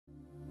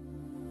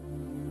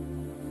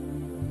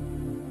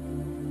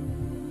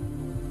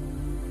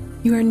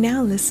You are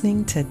now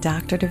listening to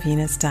Dr.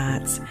 Davina's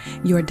Dots,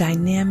 your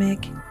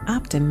dynamic,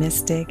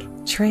 optimistic,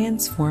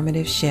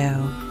 transformative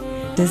show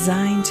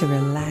designed to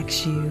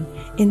relax you,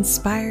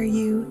 inspire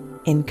you,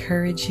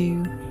 encourage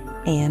you,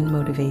 and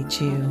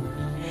motivate you.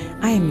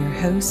 I am your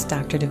host,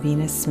 Dr.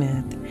 Davina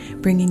Smith,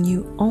 bringing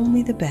you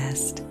only the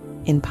best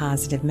in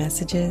positive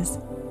messages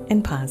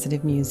and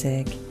positive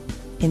music.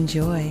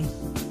 Enjoy.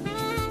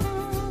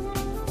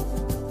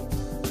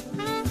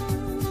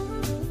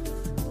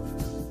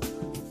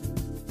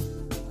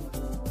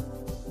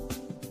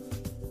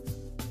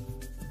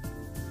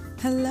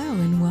 Hello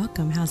and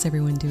welcome. How's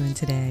everyone doing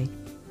today?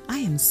 I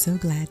am so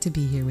glad to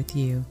be here with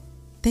you.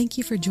 Thank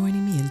you for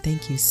joining me and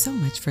thank you so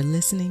much for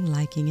listening,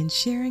 liking, and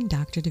sharing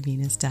Dr.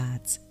 Davina's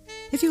Dots.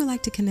 If you would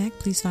like to connect,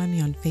 please find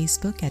me on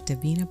Facebook at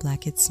Davina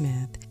Blackett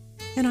Smith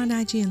and on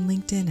IG and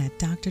LinkedIn at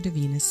Dr.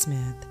 Davina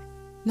Smith.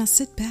 Now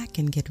sit back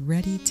and get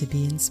ready to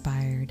be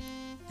inspired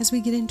as we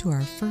get into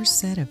our first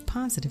set of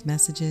positive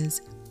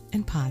messages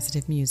and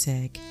positive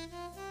music.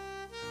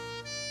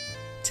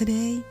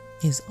 Today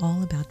is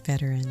all about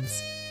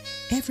veterans.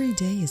 Every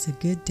day is a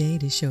good day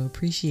to show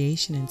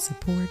appreciation and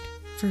support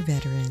for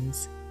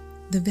veterans.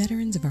 The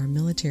veterans of our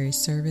military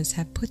service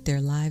have put their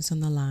lives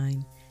on the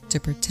line to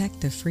protect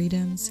the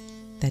freedoms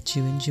that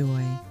you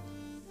enjoy.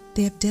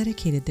 They have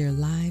dedicated their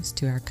lives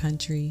to our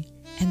country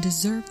and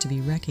deserve to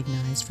be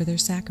recognized for their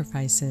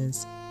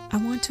sacrifices. I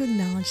want to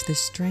acknowledge the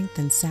strength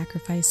and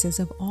sacrifices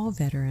of all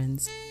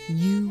veterans.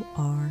 You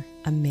are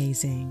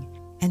amazing.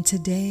 And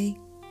today,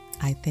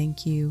 I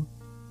thank you,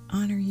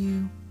 honor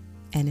you,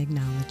 and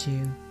acknowledge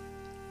you.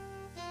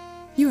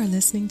 You are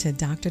listening to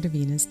Dr.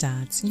 Davina's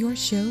Dots, your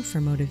show for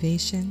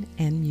motivation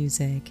and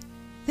music.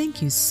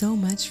 Thank you so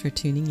much for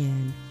tuning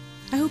in.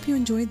 I hope you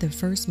enjoyed the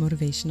first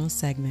motivational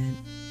segment.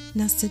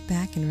 Now sit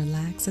back and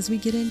relax as we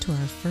get into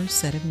our first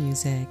set of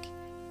music.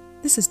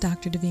 This is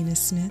Dr. Davina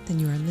Smith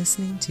and you are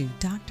listening to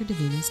Dr.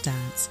 Davina's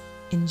Dots.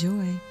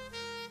 Enjoy.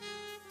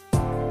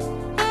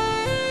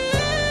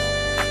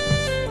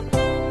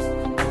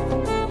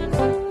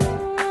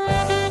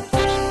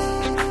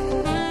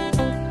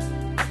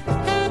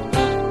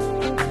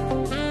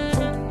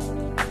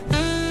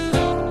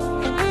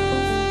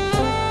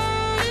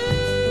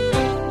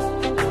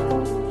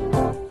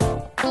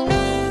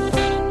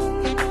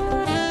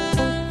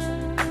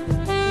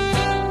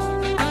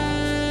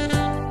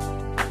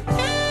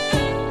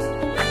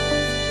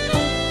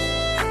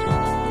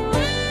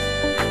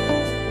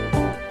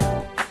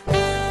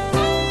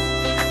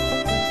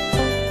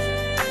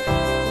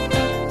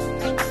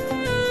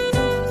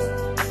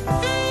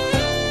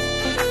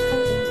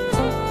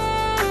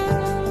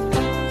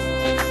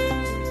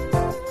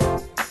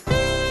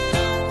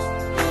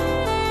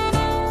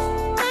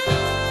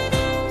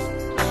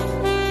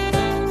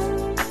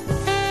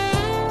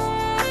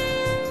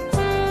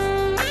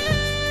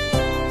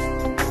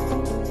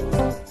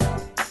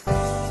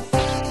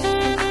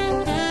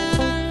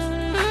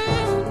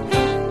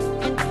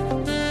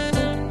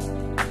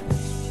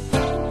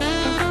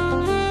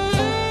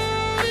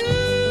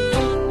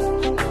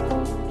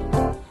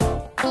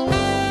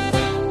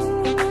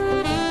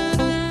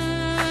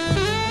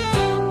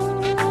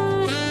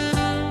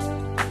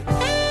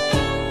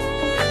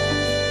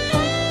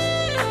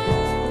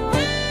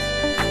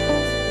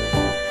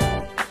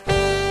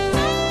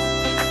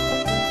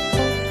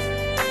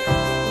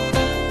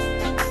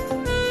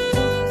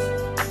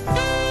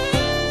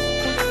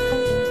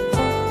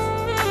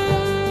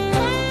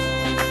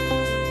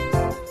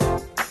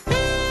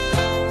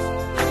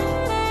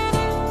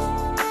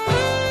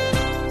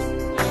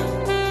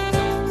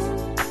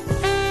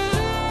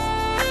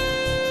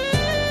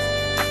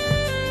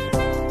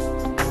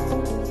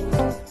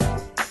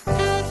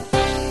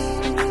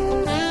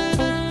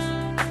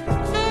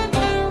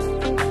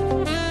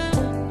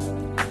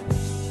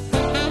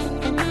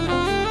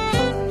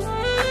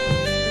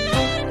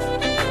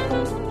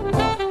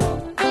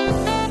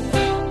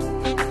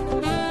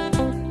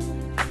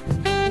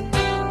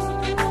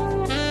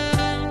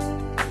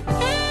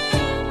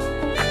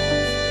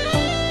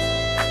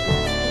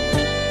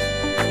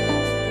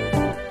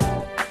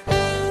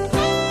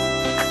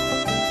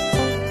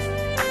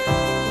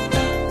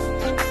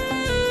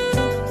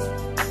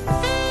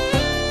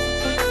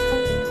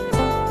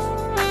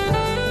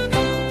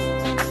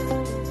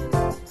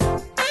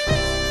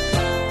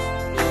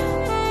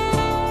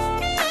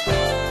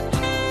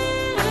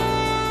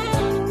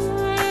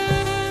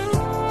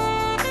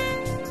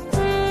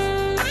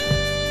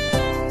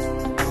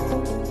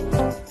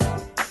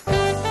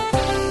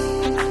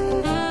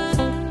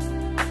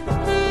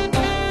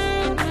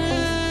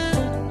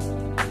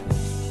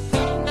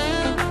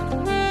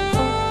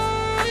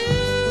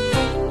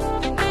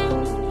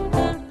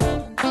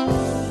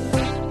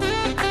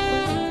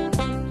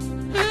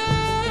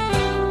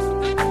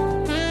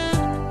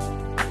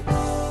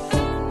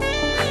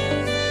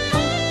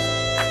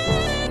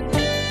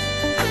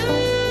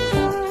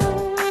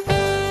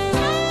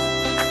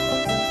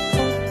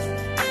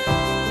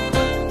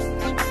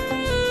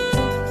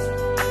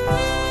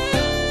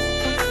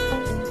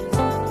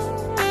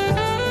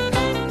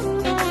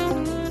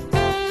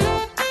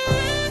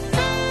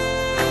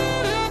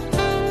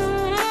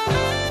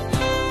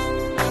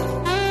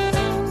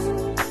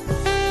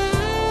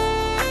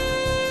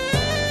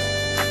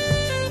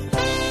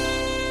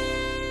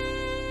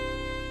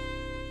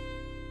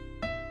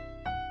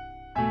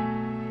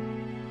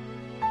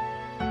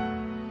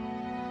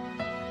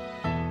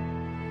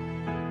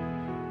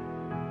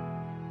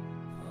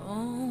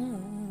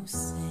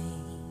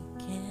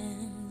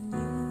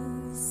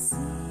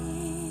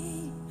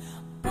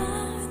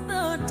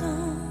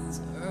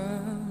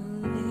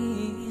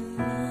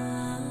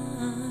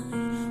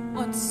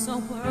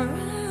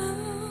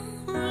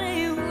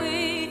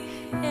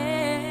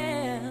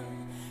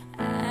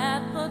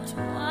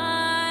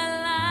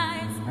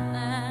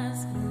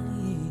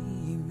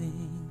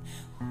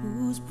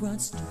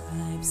 broad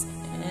stripes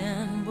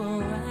and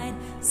bright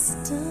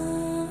stars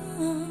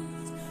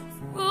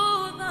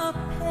through the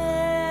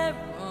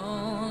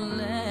perilous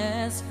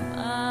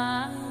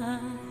fight.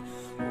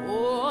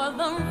 O'er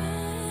the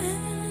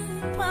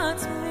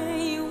ramparts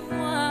we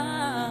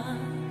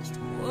watched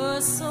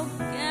were so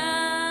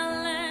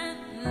gallantly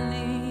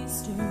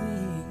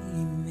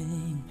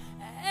streaming,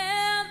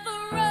 and the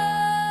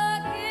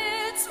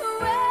rockets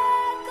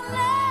red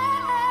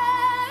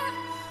glare,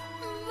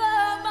 the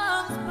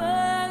bombs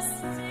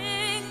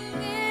bursting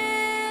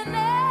in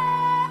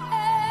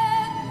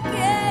air,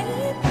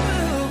 gave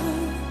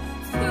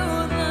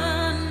through the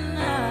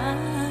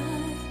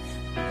night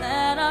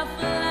that our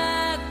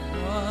flag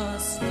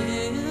was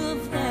still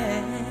there.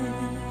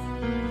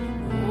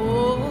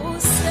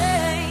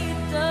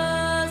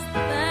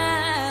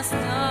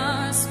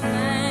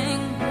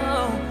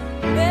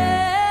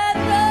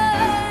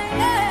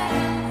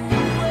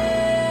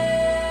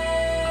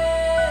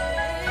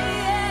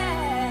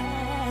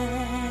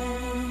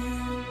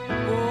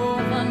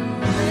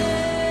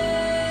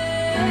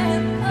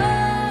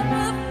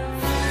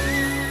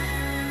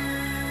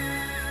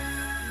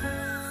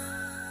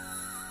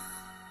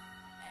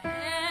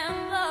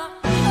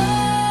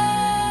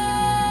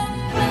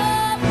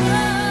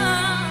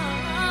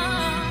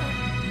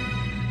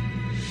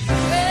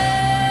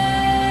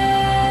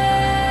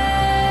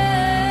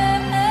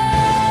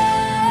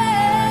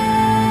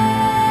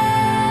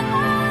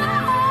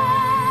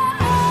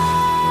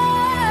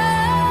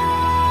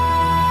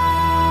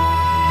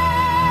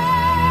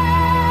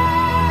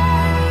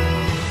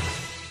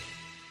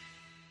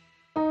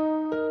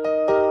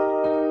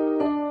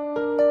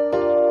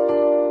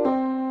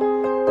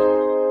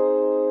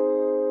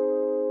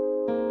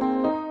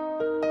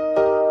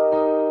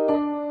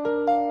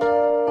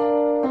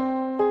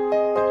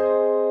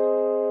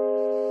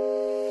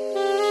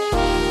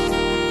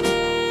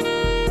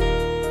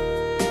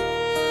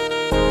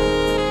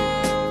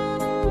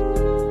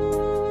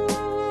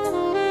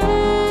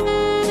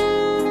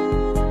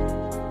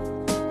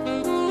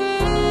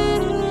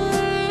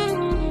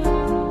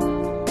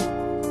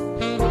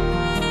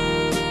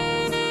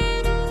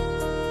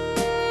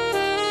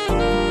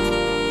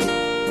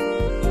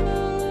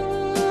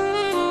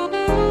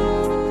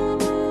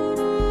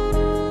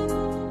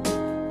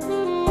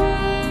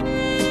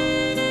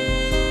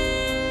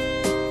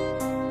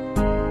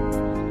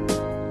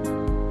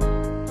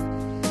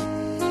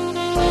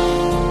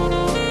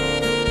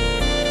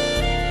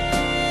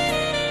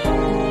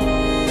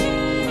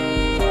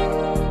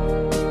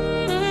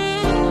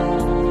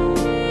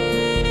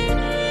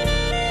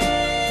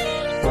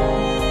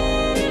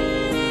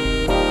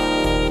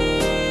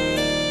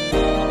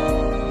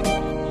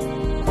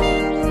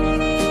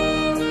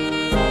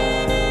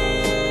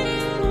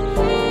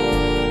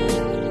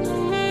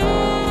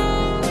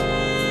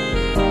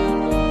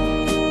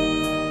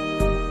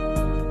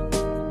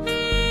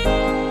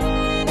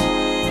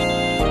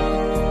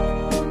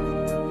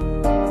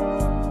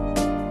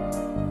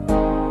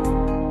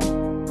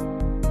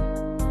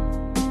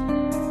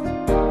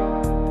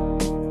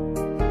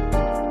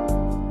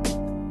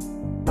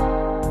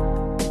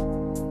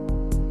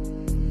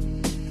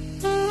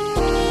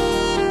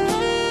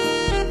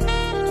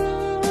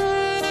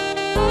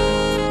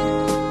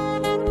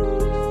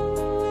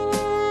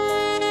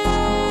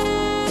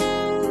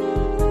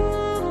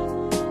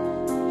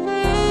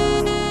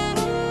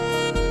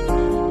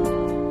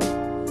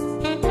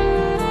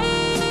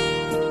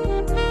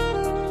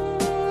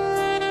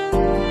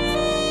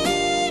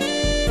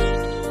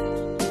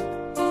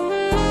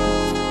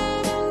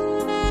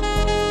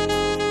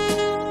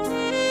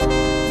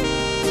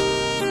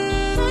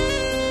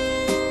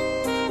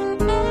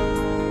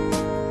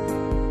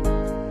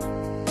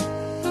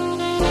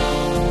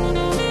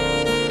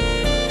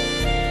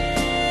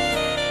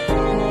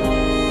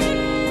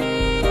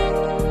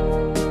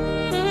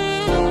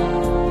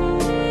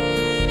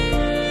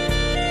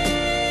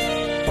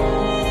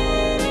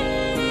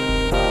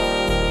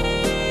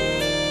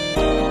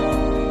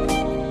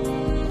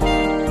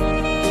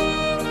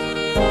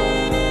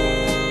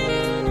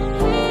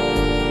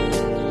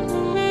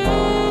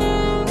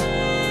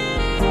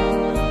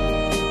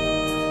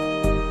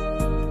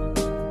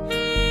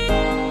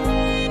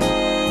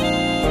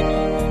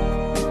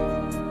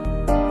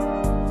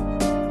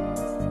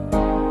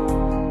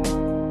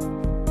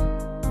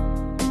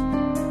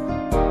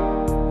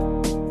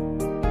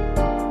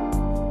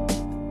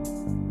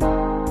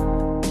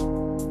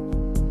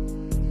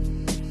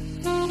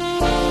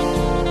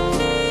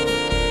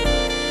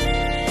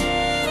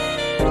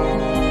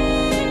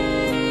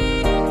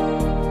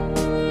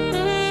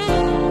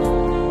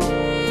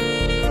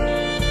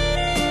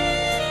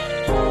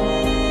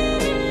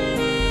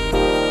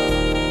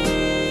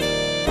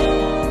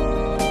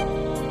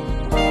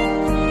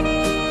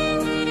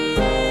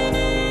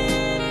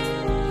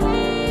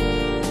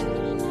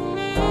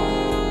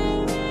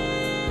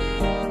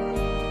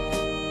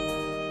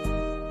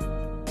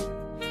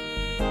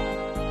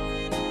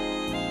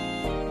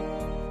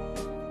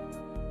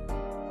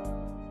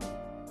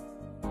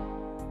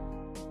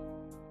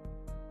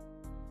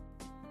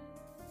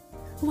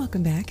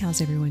 Welcome back.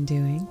 How's everyone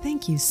doing?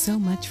 Thank you so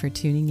much for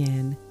tuning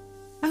in.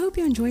 I hope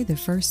you enjoyed the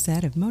first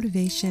set of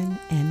motivation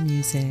and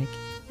music.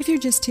 If you're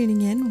just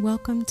tuning in,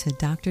 welcome to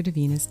Dr.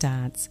 Davina's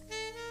Dots.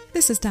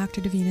 This is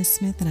Dr. Davina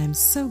Smith, and I'm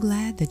so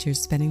glad that you're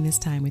spending this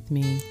time with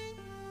me.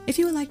 If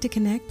you would like to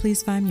connect,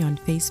 please find me on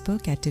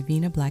Facebook at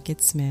Davina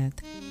Blackett Smith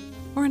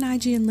or on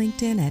IG and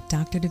LinkedIn at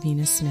Dr.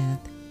 Davina Smith.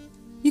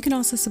 You can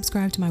also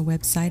subscribe to my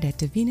website at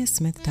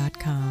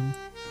davinasmith.com,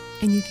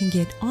 and you can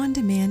get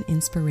on-demand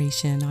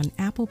inspiration on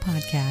Apple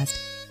Podcast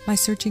by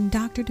searching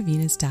Dr.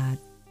 Davina's Dot.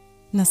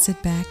 Now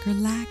sit back,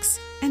 relax,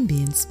 and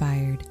be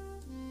inspired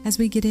as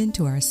we get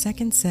into our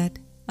second set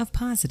of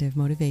positive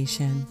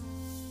motivation.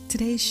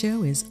 Today's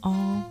show is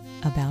all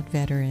about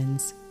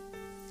veterans.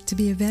 To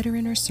be a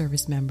veteran or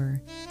service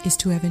member is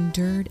to have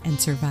endured and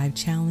survived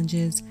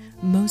challenges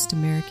most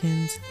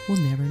Americans will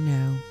never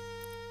know.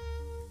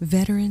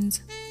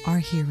 Veterans are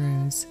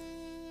heroes.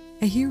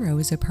 A hero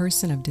is a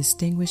person of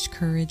distinguished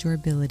courage or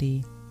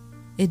ability,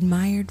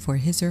 admired for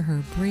his or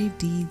her brave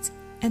deeds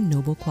and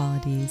noble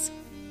qualities.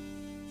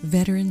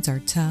 Veterans are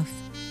tough,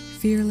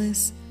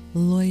 fearless,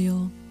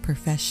 loyal,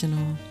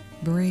 professional,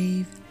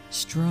 brave,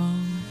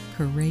 strong,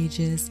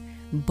 courageous,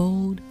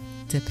 bold,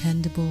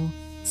 dependable,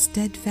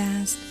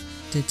 steadfast,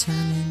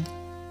 determined,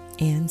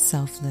 and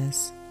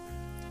selfless.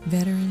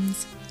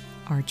 Veterans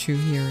are true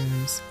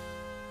heroes.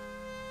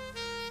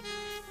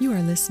 You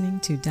are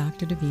listening to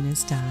Dr.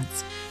 Davina's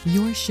Dots,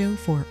 your show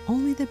for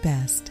only the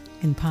best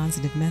in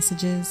positive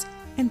messages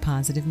and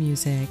positive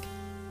music.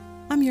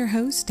 I'm your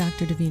host,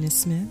 Dr. Davina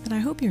Smith, and I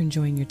hope you're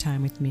enjoying your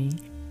time with me.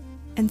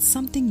 And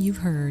something you've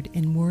heard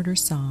in word or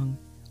song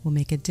will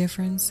make a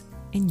difference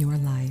in your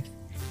life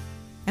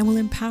and will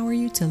empower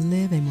you to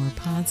live a more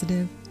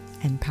positive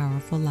and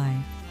powerful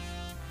life.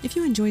 If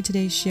you enjoyed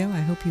today's show, I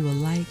hope you will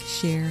like,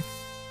 share,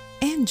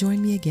 and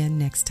join me again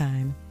next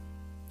time.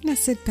 Now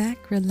sit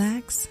back,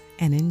 relax,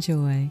 and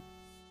enjoy.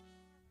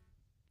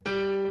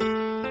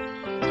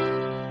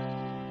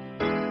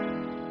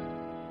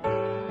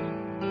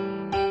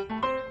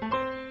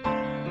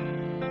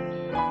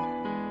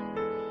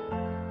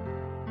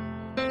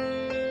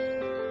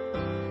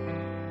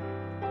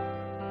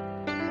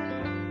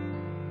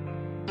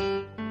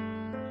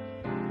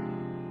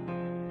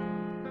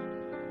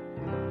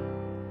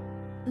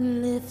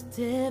 Lift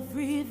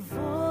every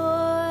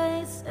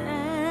voice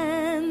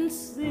and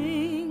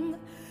sing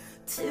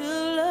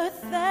till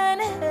earth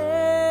and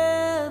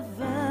heaven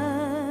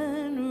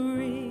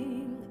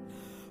ring,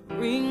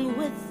 ring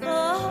with the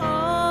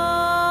harmonies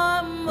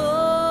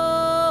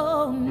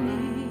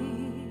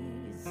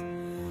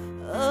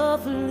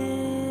of liberty.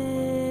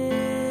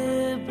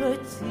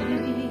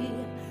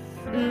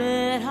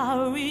 Let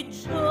our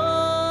rejoicing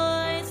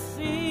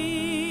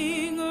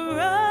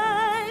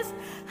rise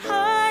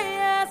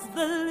high as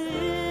the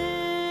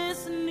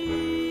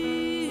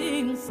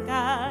listening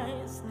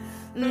skies.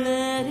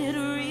 Let it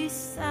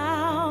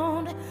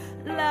resound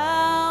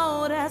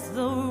loud as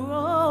the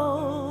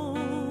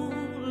rolling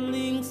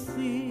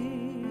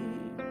sea.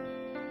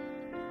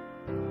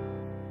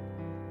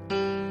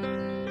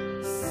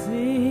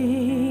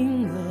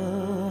 Sing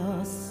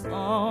a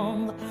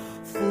song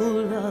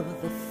full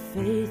of the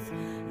faith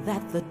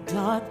that the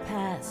dark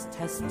past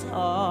has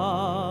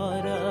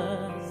taught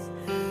us.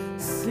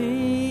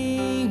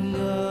 Sing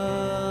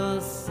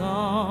a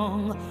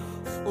song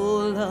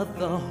full of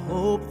the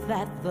hope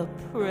that the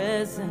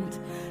present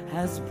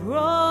has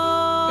brought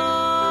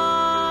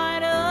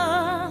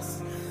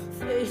us.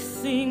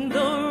 Facing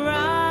the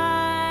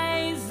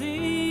rising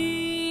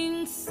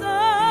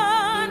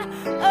sun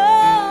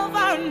of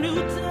our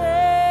new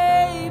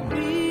day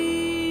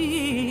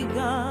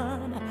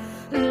begun.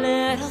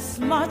 Let us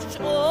march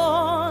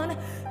on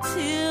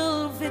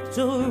till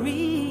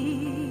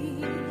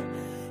victory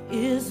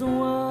is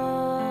won.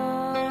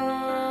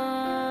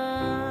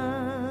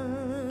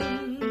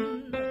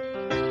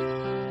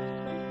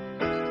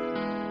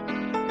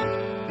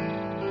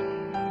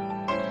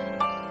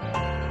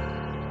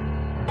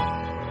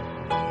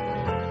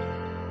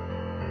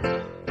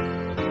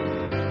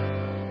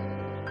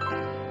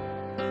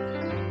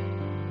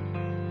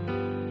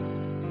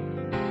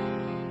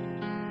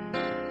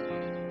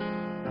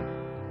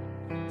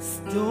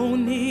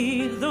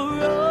 Stony the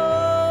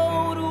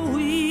road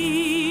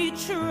we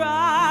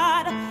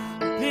trod,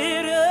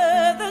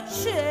 bitter the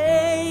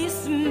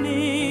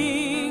chastening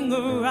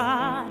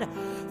rod,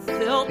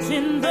 felt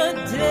in the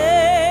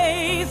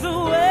days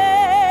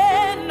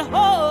when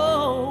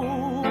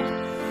hope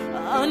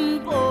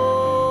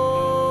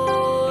unborn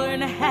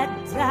had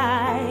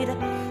died,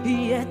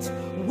 yet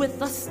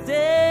with a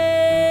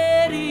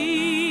steady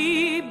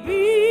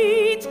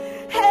beat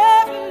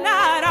have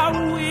not our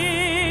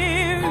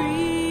weary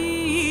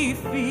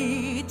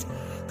feet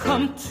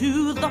come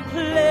to the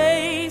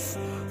place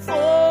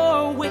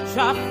for which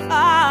our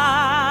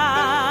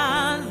fathers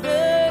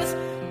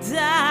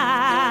died.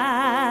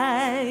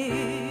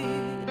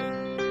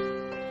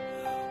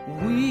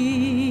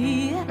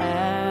 We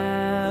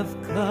have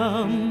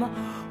come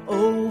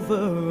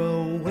over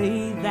a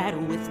way that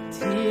with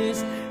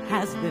tears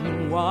has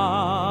been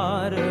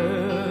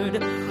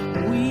watered.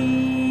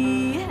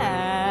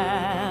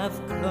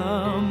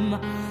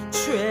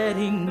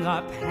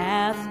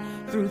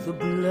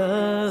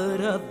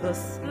 blood of the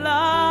slaughtered,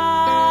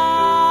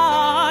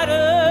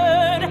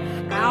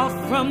 out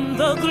from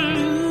the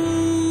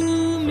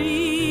gloomy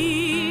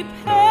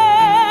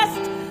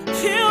past,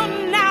 till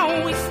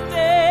now we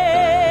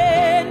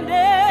stand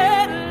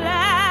at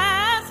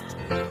last,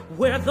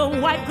 where the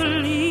white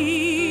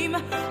gleam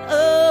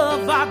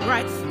of our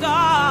bright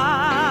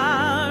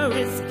star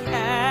is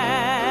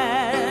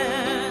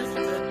cast.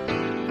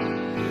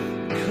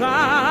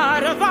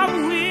 God of our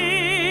wearies,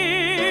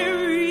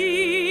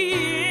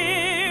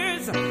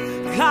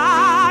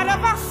 God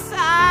of our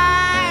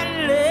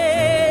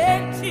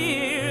silent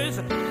tears,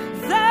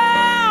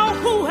 thou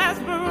who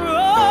hast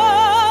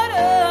brought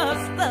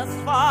us thus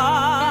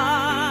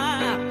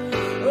far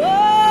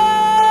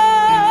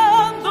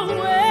on the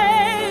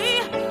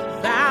way,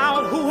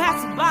 thou who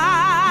hast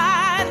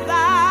by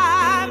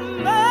thy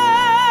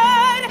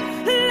mud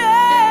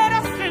led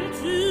us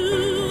into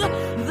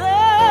the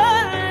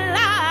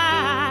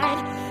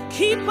light.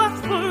 Keep us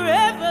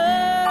forever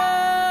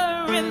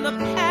in the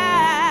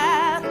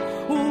path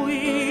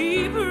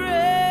we pray,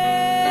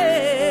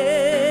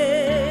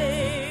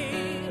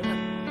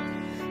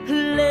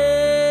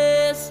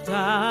 lest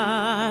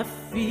our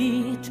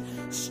feet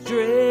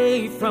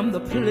stray from the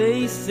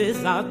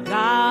places, our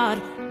God,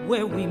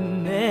 where we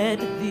met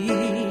thee,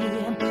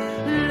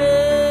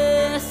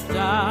 lest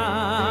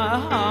our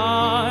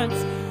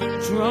hearts,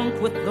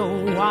 drunk with the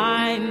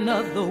wine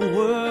of the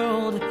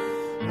world,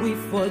 we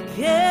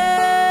forget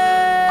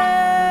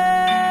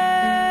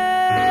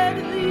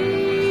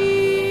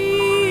thee,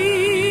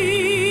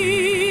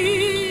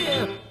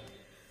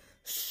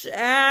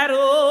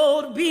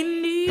 shadowed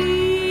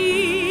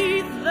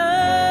beneath the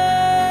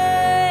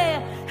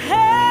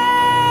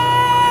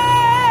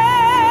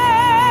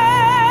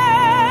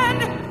hand.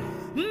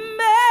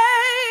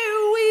 May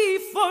we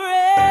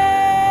forever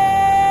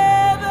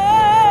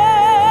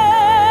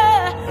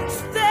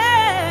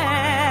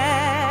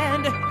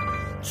stand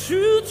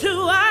true to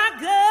our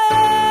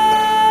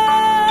God.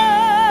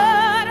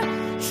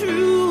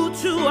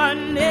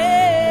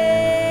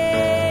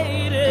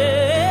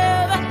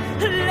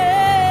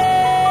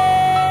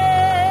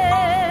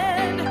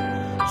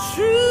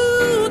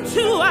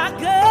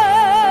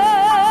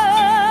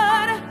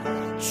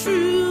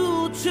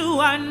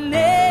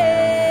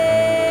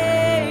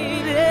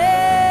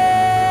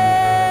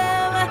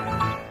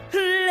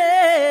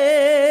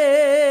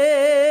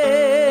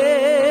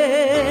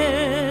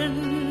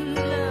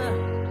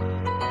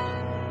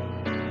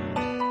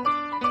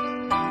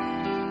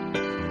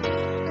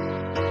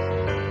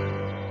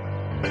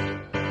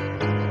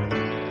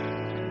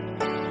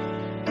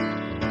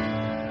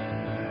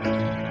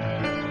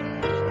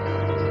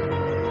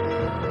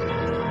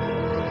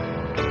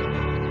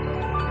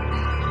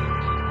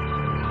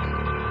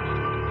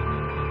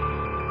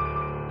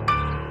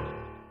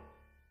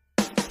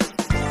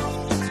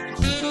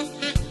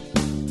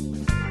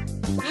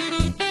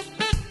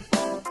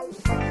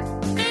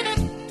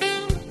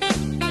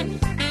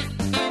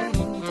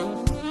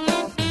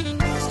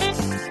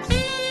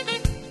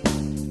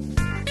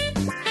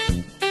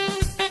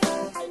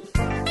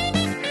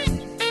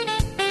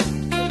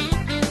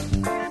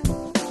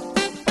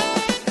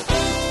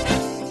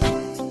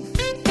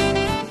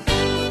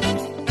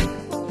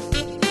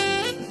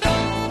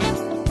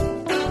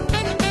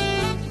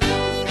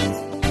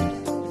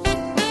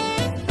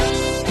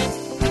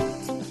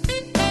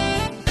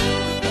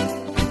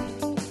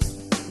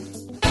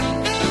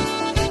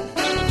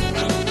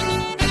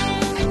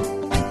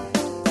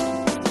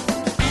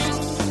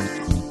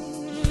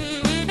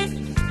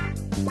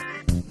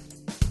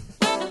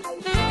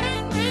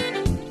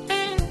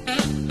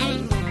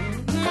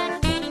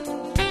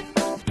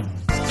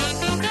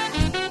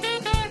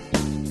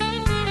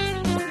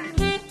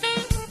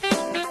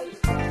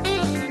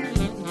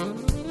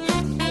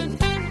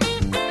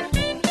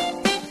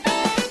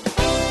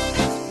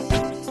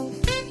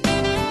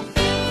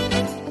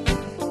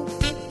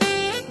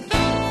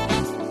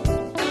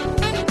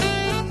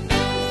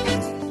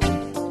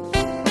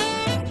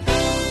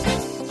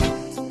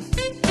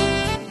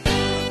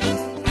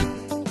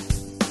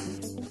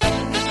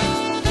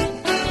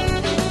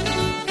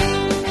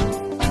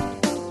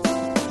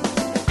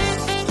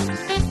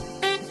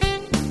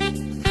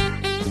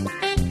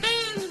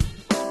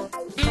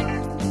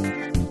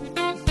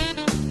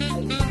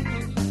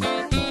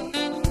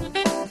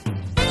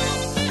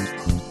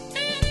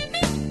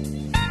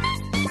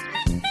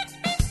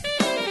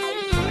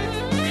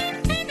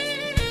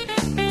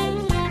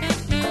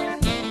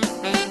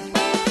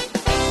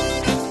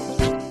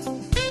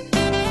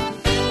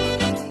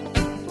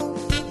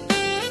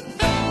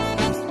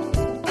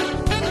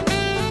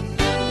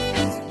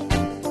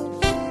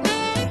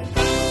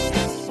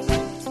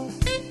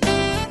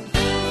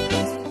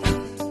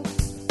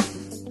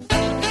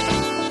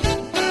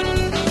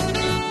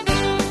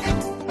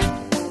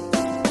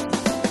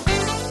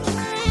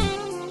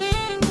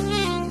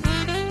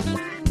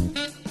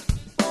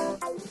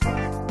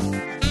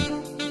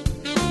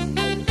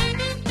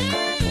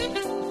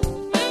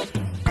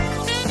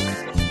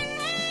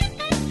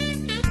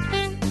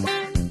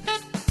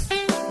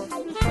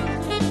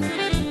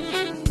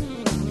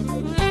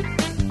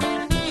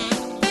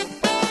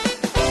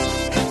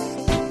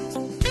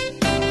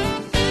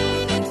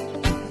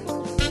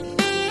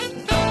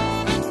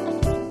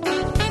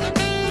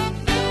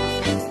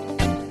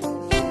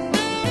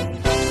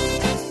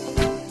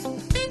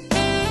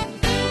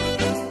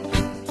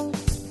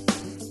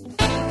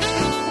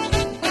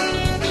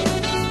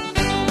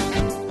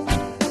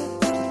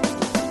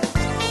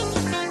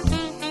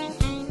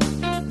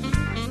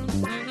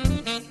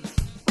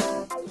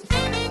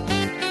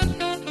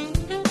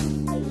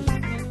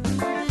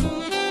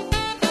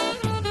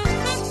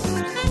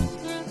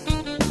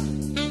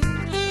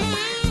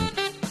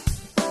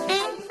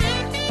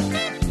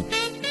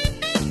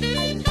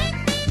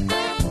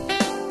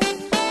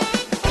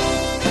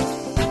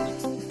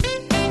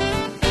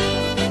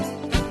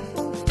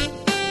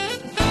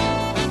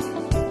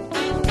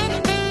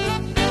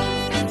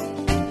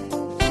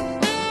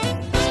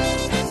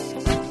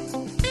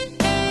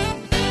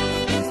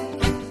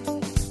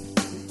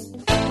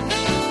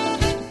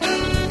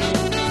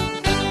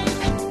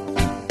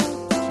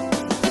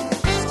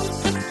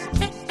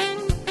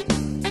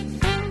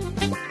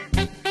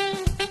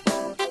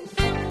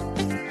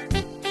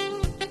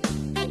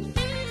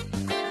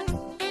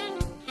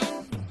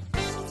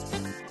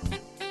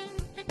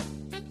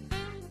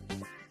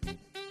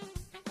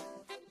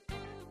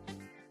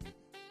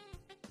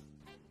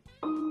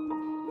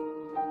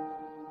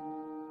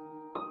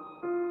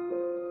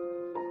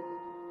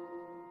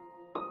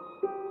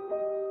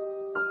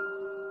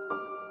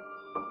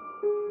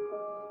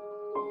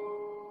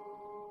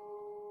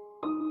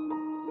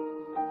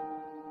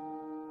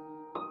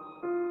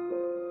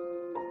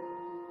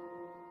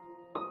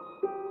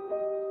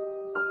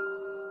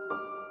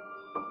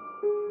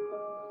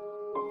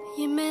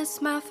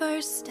 missed my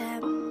first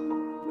step.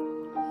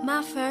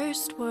 My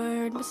first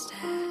word was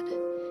dad.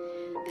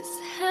 This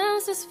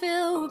house is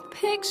filled with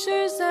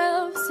pictures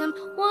of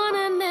someone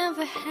I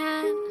never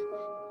had.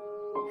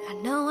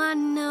 I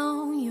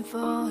know your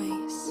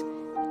voice.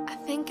 I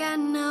think I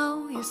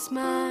know your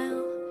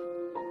smile.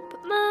 But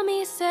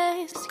mommy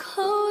says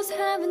clothes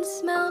haven't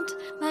smelled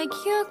like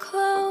your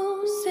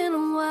clothes in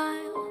a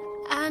while.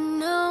 I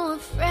know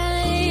I've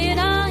read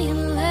all your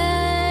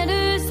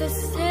letters that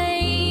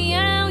say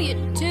how you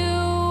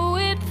do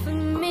it for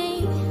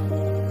me.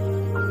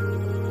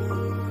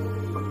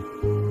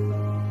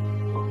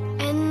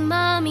 And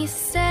mommy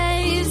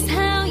says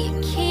how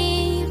you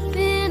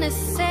keeping us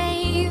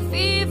safe,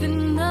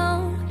 even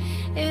though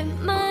it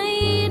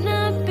might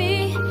not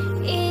be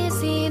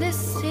easy to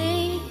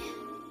see.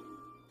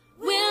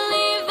 We'll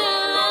leave the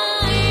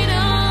light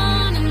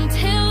on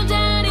until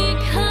Daddy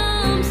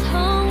comes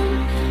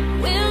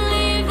home. We'll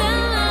leave the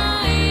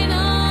light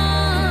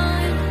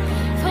on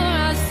for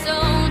our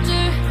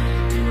soldier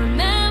to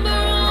remember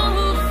all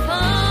who've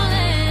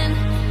fallen,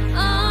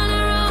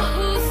 honor all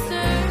who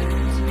served.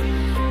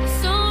 The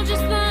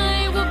soldier's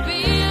light will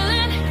be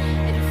lit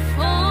and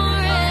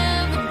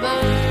forever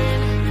burn.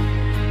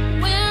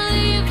 We'll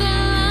leave the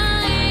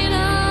light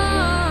on.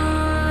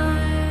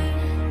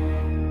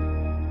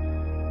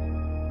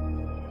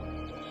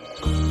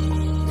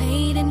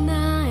 Late at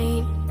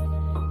night,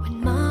 when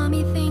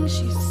mommy thinks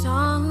she's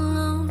all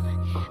alone,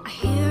 I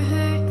hear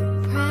her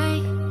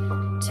pray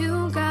to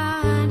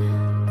God.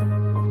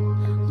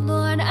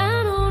 Lord,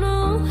 I don't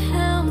know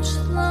how much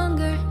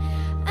longer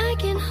I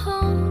can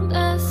hold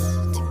us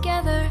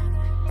together.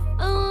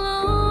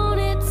 Alone,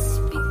 it's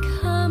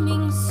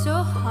becoming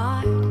so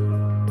hard.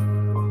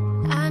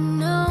 I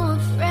know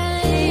I've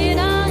read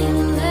all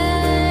your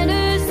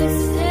letters that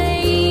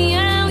say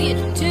how you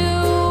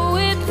do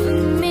it for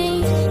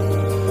me.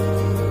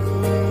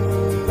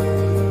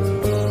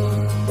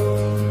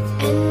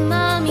 And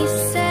mommy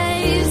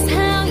says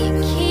how you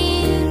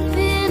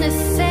keeping us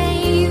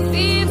safe,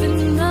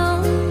 even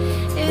though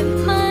it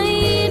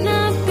might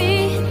not be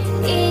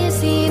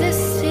easy to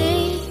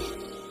see.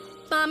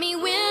 Mommy,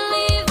 we'll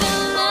leave the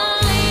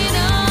light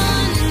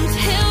on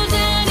until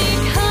Daddy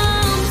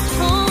comes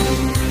home.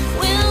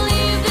 We'll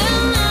leave the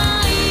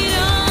light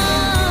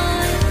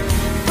on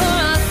for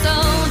our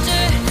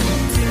soldier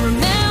to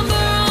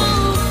remember all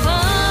who've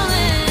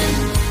fallen,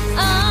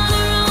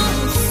 honor all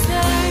who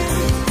served.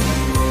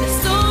 The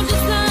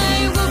soldier's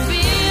light will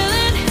be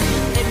lit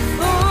and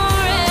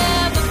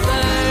forever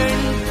burn.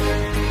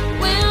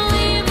 We'll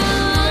leave the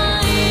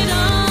light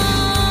on.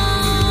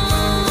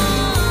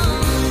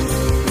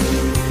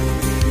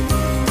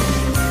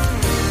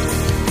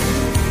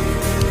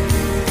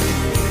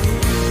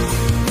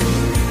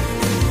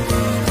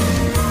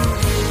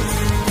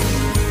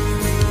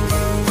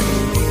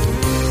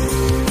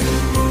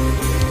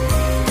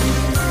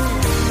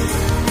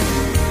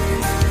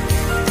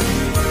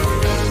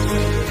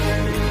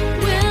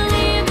 We'll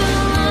leave the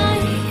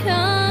light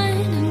on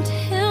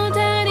until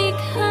Daddy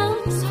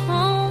comes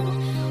home.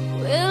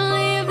 We'll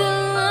leave the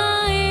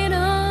light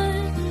on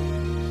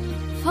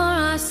for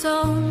our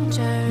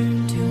soldier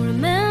to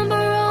remember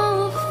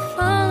all who've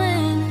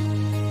fallen,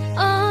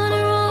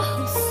 honor all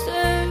who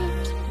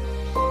served.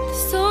 The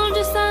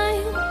soldier's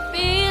light will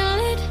be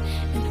lit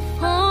and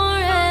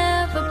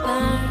forever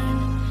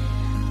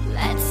burn.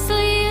 Let's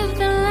leave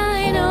the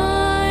light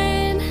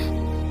on.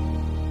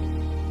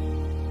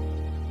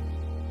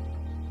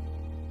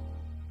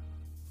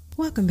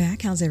 Welcome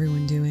back. How's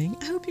everyone doing?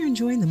 I hope you're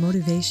enjoying the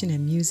motivation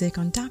and music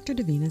on Dr.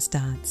 Davina's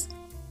Dots.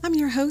 I'm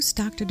your host,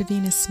 Dr.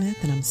 Davina Smith,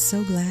 and I'm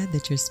so glad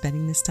that you're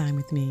spending this time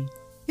with me.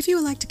 If you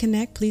would like to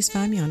connect, please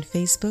find me on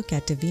Facebook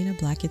at Davina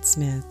Blackett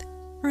Smith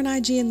or on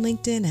IG and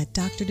LinkedIn at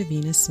Dr.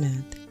 Davina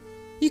Smith.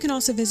 You can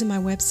also visit my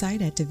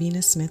website at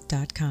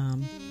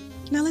davinasmith.com.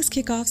 Now let's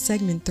kick off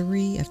segment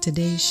 3 of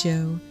today's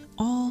show,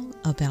 all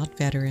about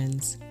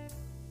veterans.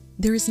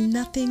 There is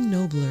nothing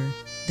nobler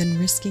than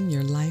risking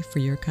your life for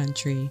your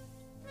country.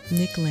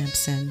 Nick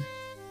Lampson.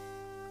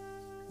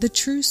 The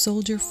true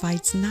soldier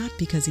fights not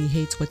because he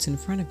hates what's in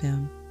front of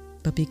him,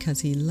 but because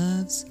he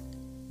loves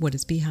what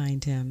is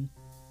behind him.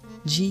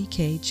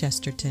 G.K.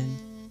 Chesterton.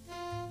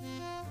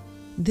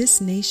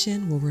 This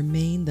nation will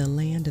remain the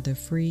land of the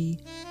free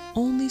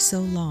only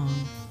so long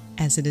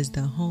as it is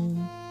the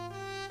home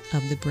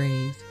of the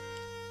brave.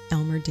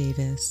 Elmer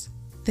Davis.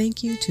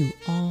 Thank you to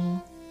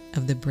all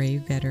of the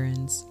brave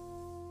veterans.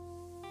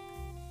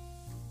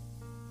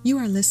 You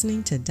are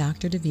listening to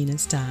Dr.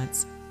 Davina's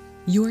Dots,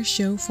 your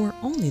show for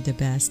only the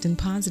best in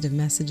positive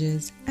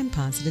messages and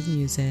positive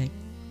music.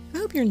 I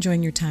hope you're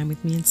enjoying your time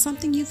with me, and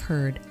something you've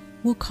heard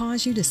will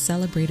cause you to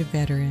celebrate a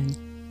veteran,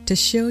 to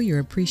show your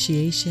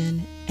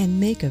appreciation and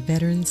make a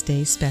Veterans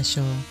Day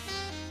special.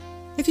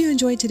 If you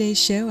enjoyed today's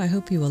show, I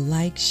hope you will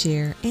like,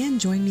 share, and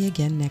join me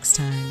again next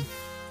time.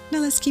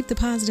 Now let's keep the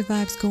positive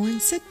vibes going.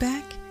 Sit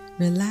back,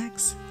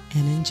 relax,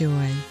 and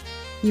enjoy.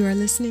 You are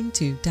listening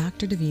to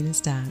Dr.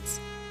 Davina's Dots.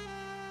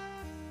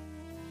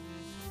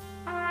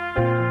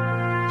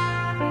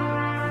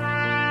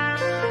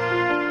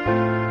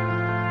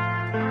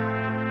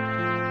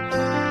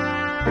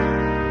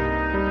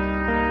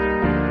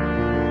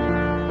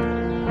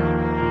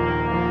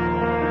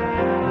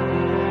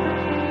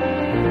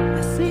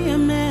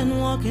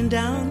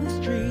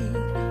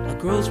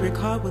 military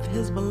card with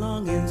his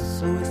belongings,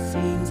 so it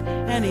seems,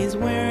 and he's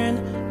wearing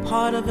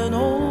part of an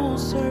old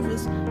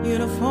service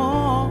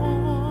uniform.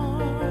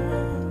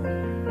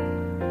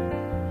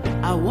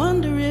 I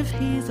wonder if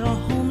he's a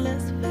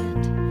homeless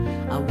vet.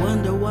 I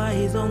wonder why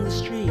he's on the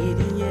street,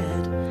 and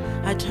yet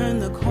I turn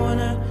the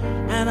corner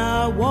and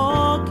I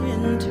walk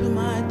into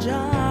my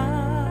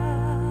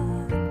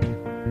job.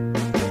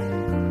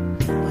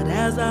 But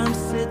as I'm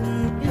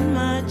sitting in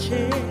my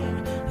chair,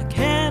 I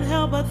can't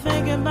help but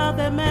thinking about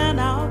that man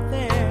out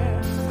there.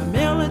 Our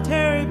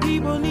military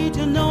people need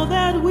to know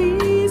that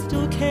we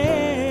still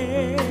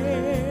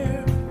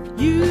care.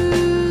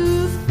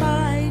 You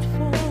fight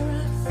for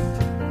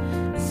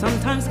us,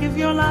 sometimes give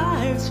your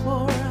lives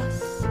for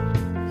us,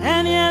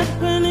 and yet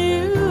when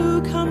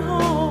you come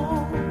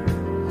home,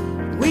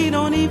 we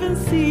don't even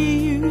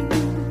see you.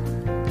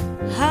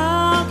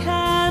 How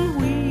can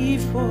we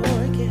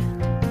forget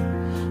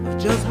of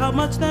just how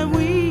much that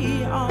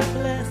we are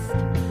blessed?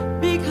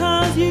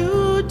 Because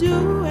you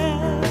do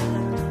it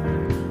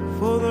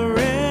for the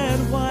red,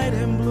 white,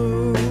 and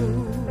blue.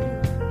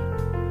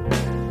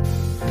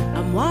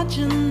 I'm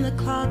watching the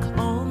clock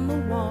on the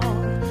wall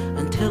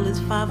until it's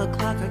 5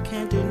 o'clock. I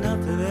can't do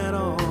nothing at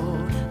all.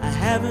 I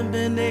haven't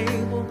been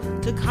able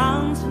to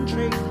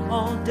concentrate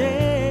all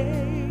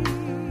day.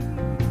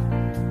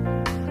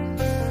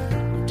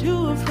 I'm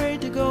too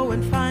afraid to go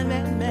and find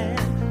that man.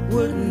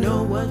 Wouldn't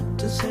know what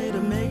to say to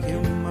make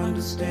him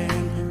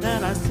understand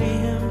that I see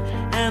him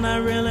and I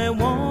really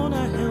want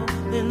to help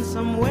in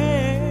some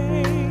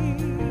way.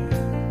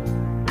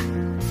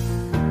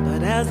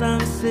 But as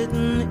I'm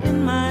sitting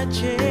in my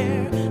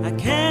chair, I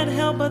can't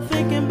help but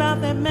thinking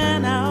about that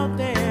man out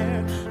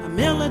there. Our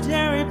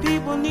military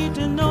people need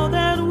to know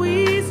that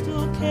we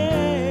still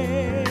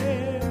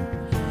care.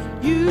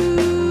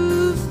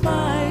 You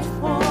fight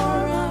for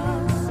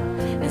us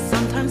and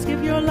sometimes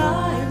give your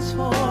lives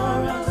for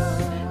us,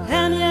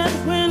 and yet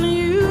when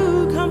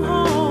you come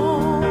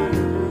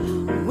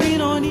home, we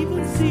don't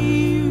even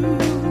see you.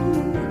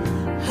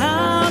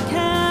 How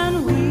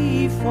can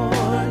we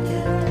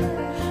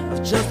forget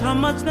of just how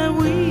much that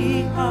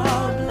we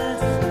are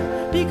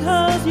blessed?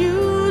 Because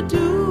you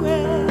do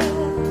it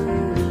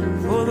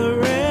for the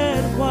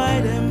red,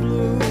 white, and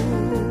blue.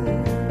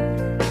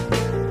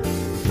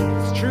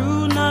 It's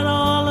true, not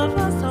all of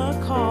us are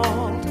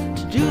called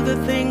to do the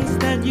things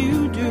that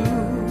you do,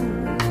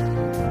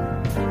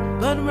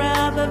 but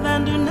rather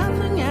than do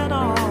nothing at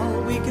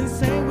all, we can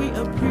say we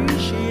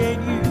appreciate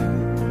you.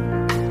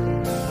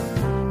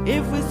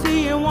 If we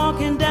see you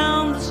walking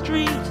down the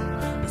street,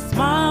 a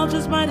smile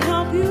just might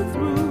help you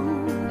through.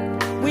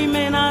 We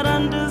may not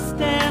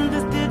understand,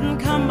 this didn't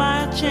come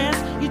by a chance.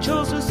 You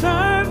chose to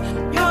serve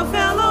your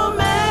fellow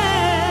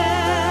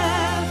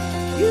man.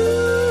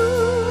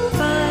 You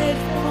fight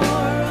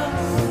for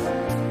us,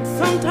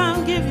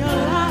 sometimes give your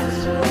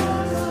lives for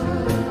us,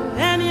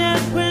 and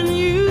yet when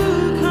you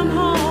come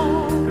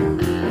home,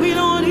 we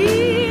don't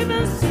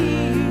even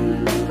see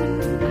you.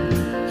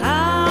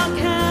 How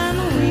can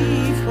we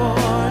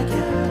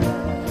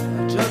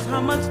forget just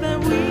how much that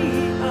we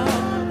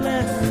are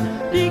blessed?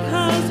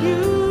 Because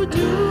you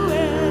do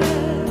it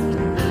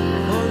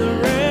for the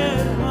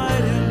red,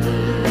 white, and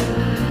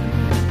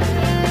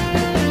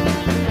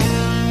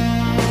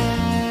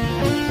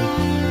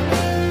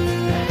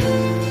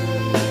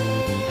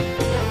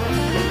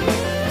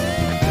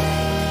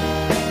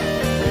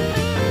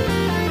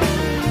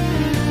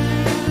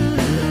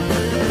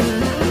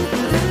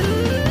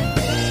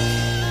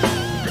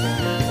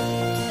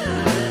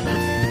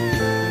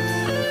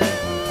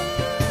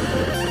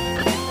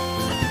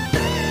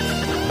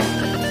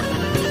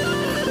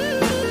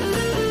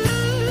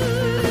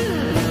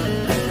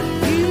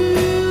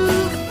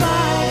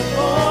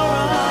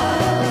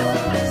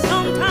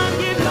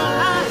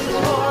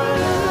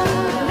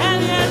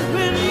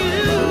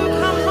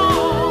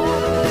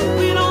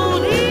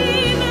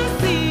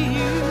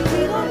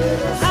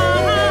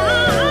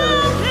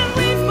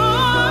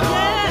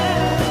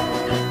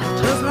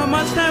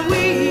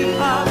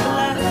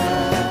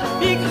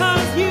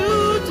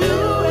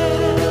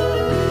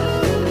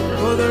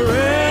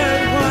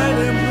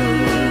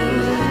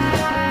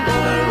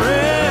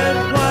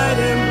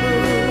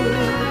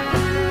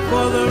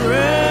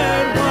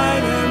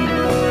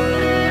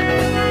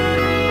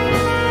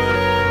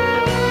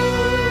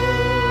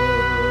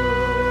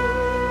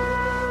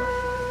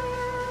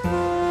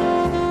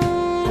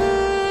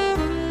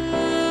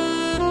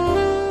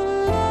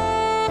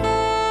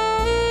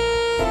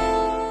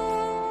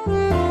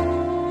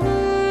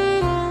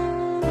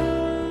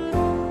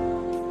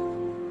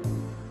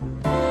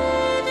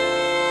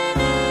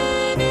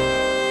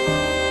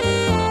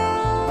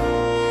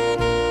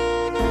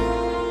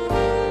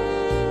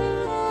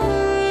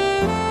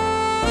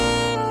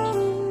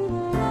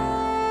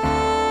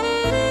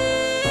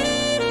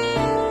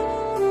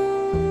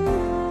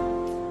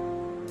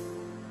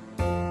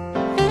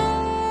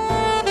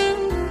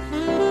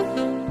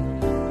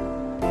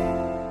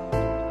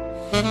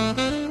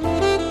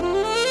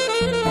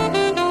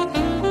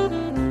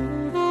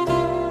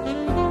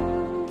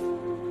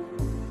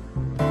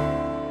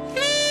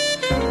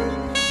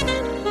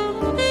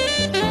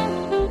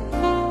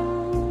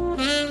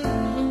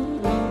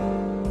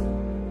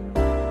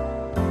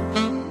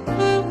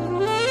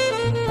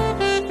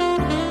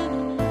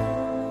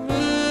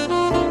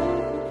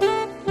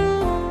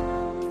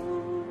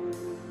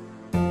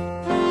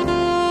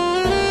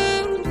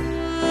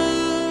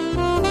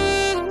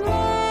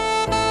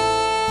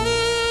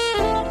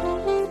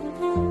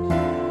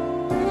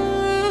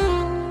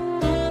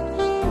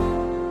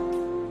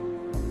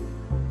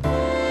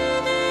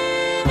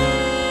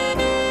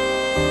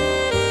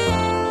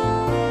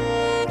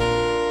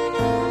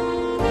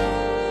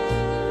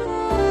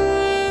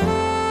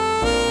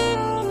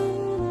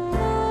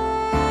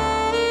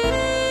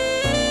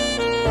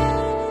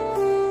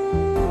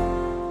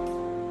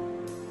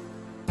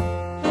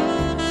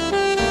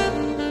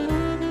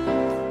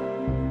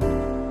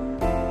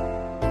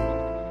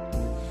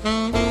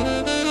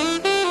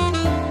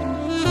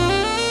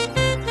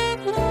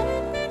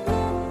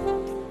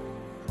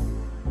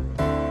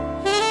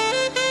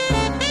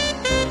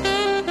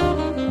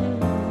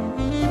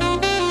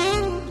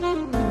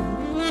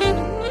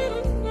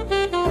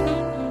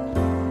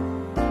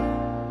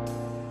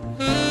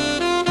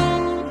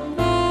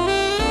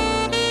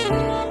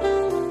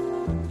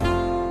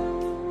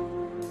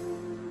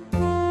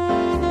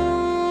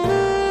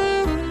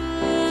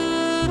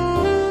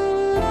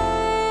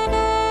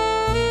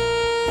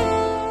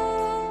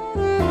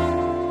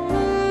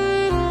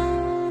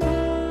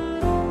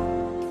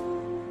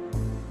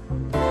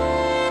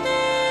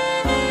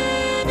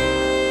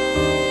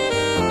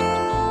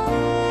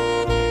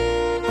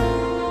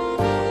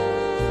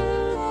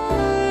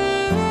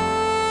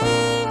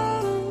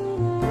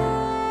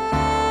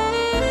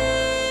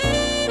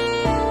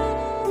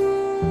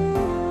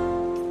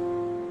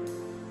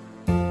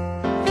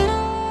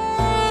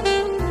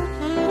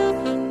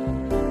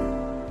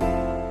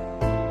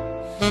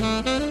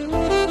Hallelujah.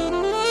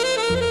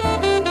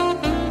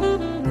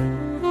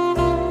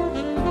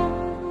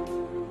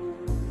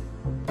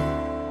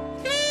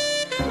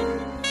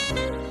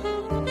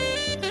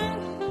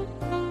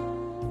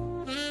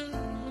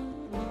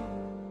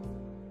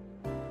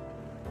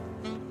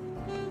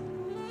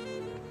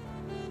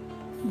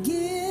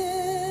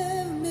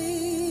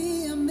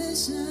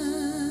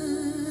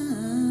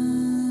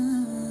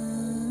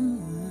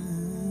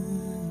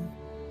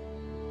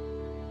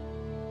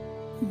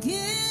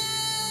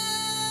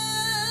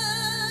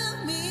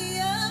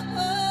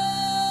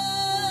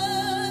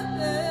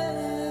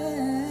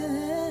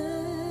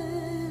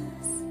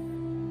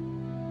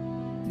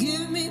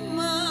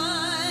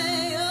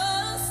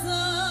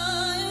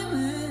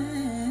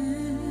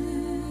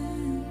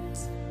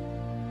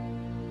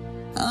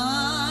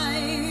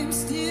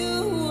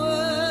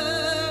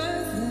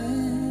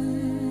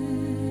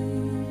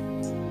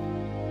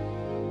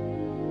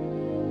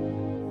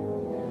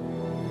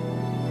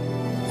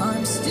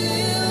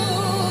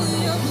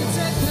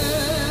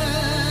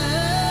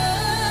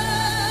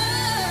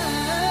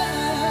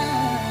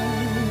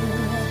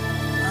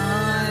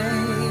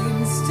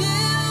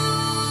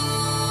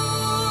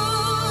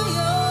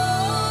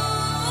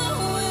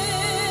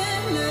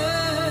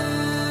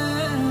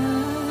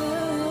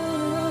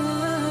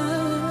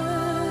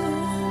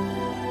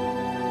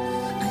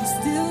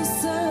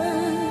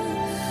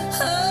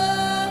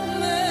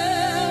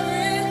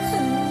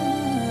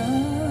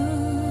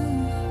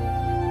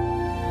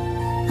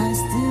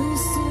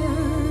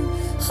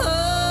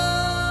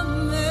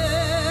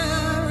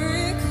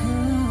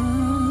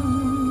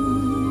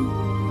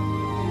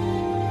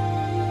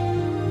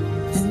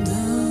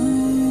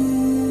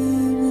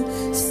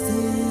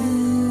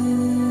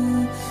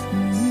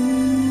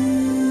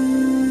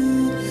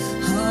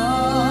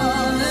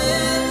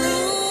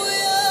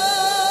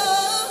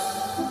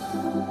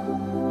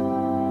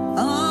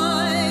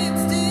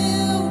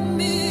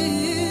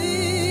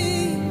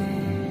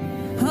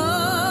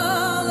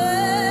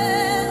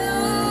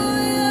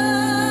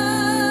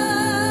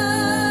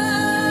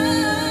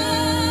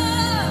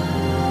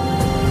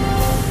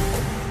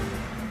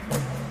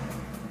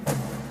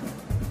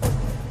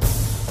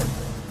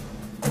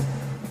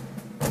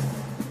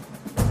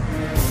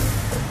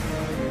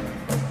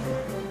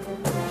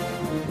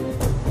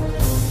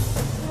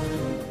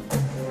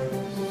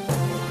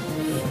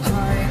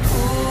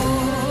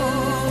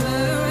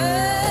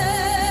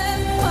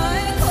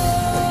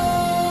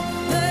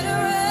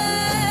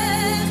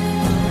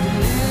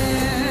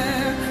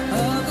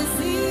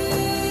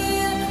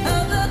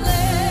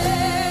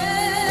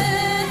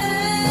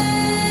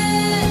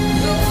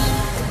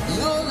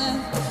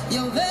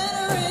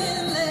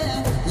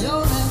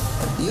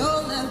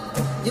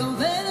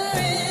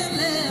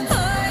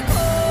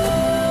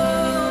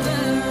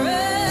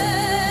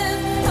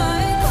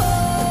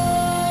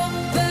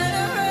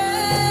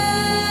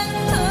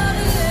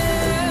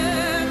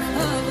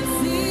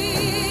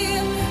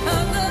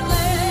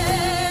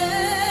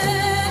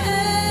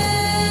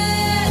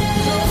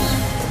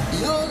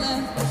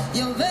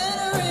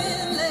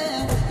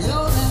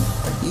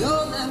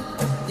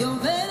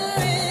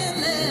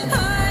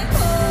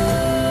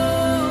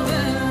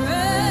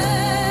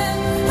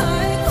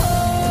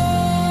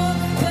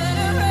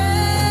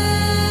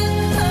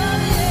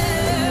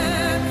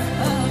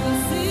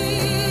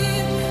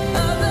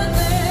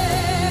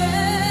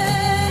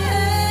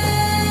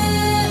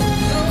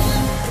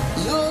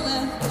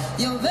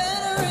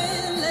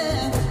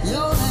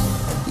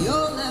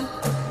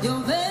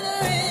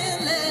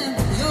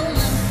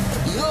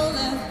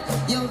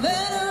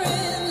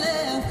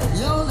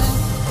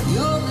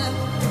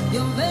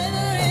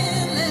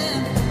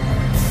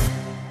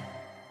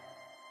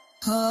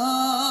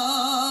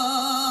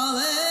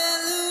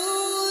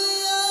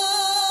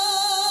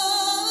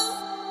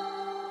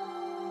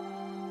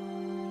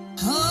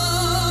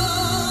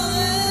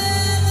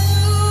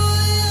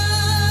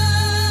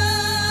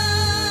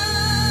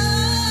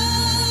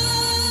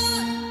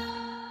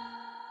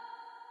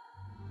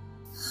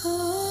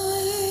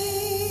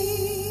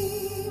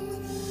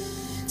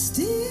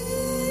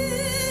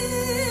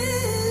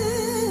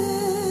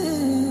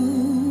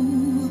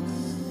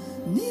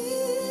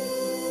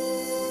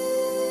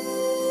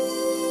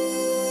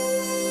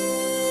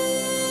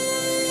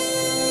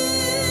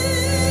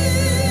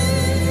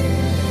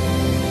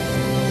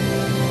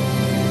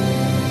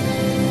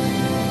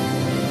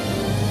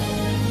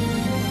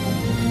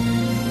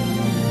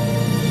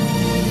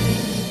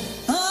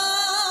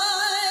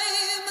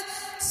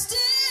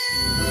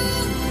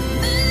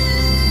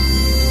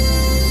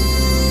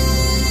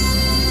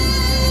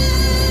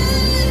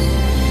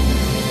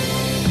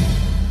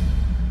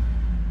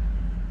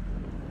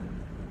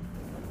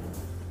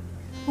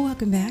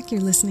 back.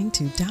 You're listening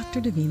to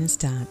Dr. Davina's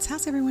Dots.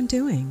 How's everyone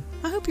doing?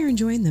 I hope you're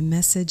enjoying the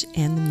message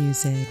and the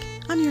music.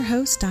 I'm your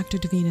host, Dr.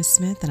 Davina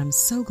Smith, and I'm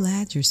so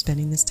glad you're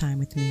spending this time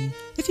with me.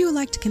 If you would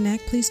like to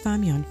connect, please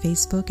find me on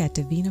Facebook at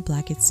Davina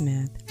Blackett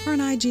Smith or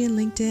on IG and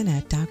LinkedIn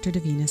at Dr.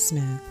 Davina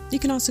Smith. You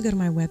can also go to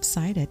my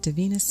website at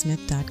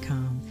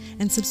davinasmith.com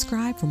and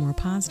subscribe for more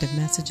positive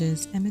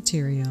messages and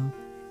material.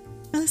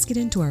 Now let's get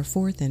into our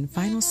fourth and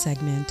final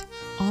segment,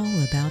 all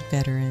about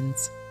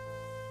veterans.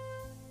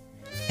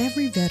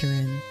 Every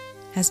veteran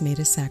has made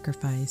a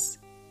sacrifice.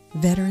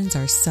 Veterans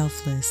are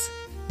selfless.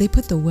 They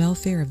put the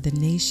welfare of the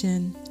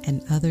nation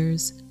and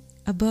others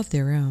above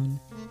their own.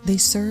 They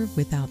serve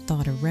without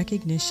thought of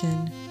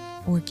recognition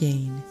or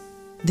gain.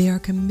 They are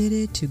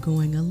committed to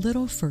going a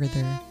little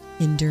further,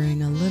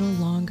 enduring a little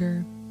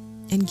longer,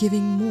 and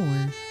giving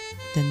more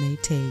than they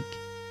take.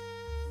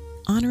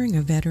 Honoring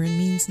a veteran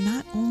means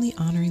not only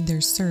honoring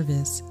their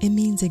service, it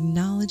means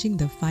acknowledging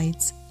the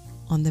fights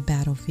on the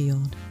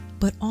battlefield,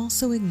 but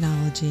also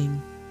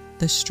acknowledging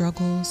the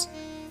struggles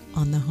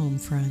on the home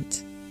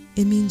front.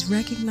 It means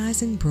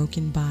recognizing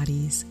broken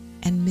bodies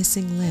and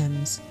missing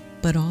limbs,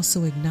 but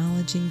also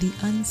acknowledging the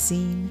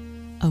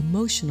unseen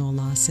emotional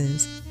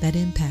losses that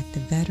impact the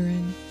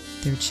veteran,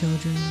 their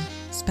children,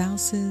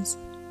 spouses,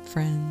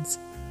 friends,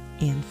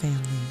 and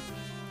family.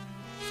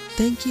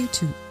 Thank you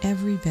to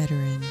every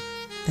veteran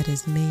that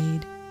has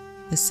made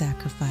the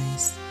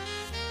sacrifice.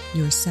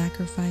 Your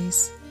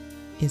sacrifice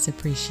is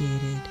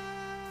appreciated.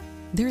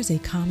 There is a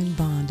common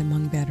bond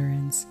among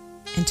veterans,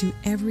 and to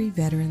every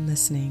veteran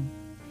listening,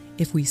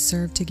 if we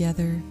served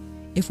together,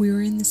 if we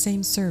were in the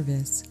same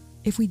service,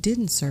 if we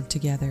didn't serve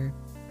together,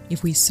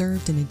 if we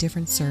served in a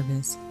different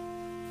service,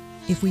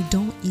 if we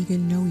don't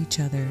even know each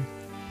other,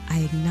 I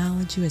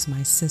acknowledge you as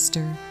my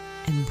sister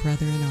and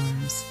brother in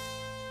arms.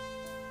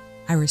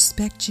 I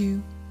respect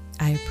you,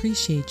 I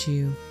appreciate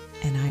you,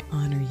 and I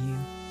honor you.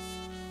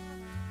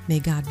 May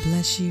God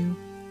bless you,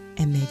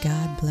 and may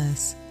God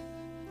bless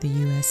the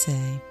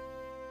USA.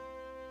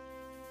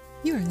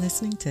 You are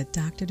listening to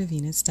Dr.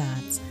 Davina's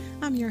Dots.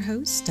 I'm your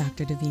host,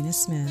 Dr. Davina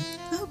Smith.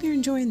 I hope you're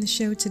enjoying the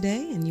show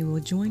today, and you will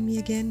join me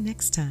again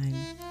next time.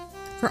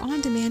 For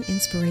on-demand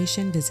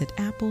inspiration, visit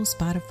Apple,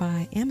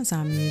 Spotify,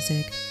 Amazon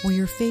Music, or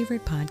your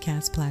favorite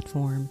podcast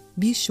platform.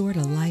 Be sure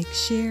to like,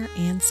 share,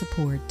 and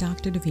support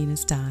Dr.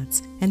 Davina's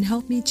Dots and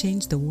help me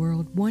change the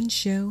world one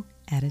show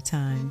at a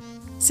time.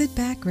 Sit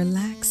back,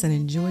 relax, and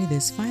enjoy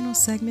this final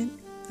segment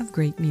of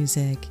great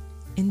music.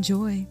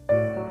 Enjoy.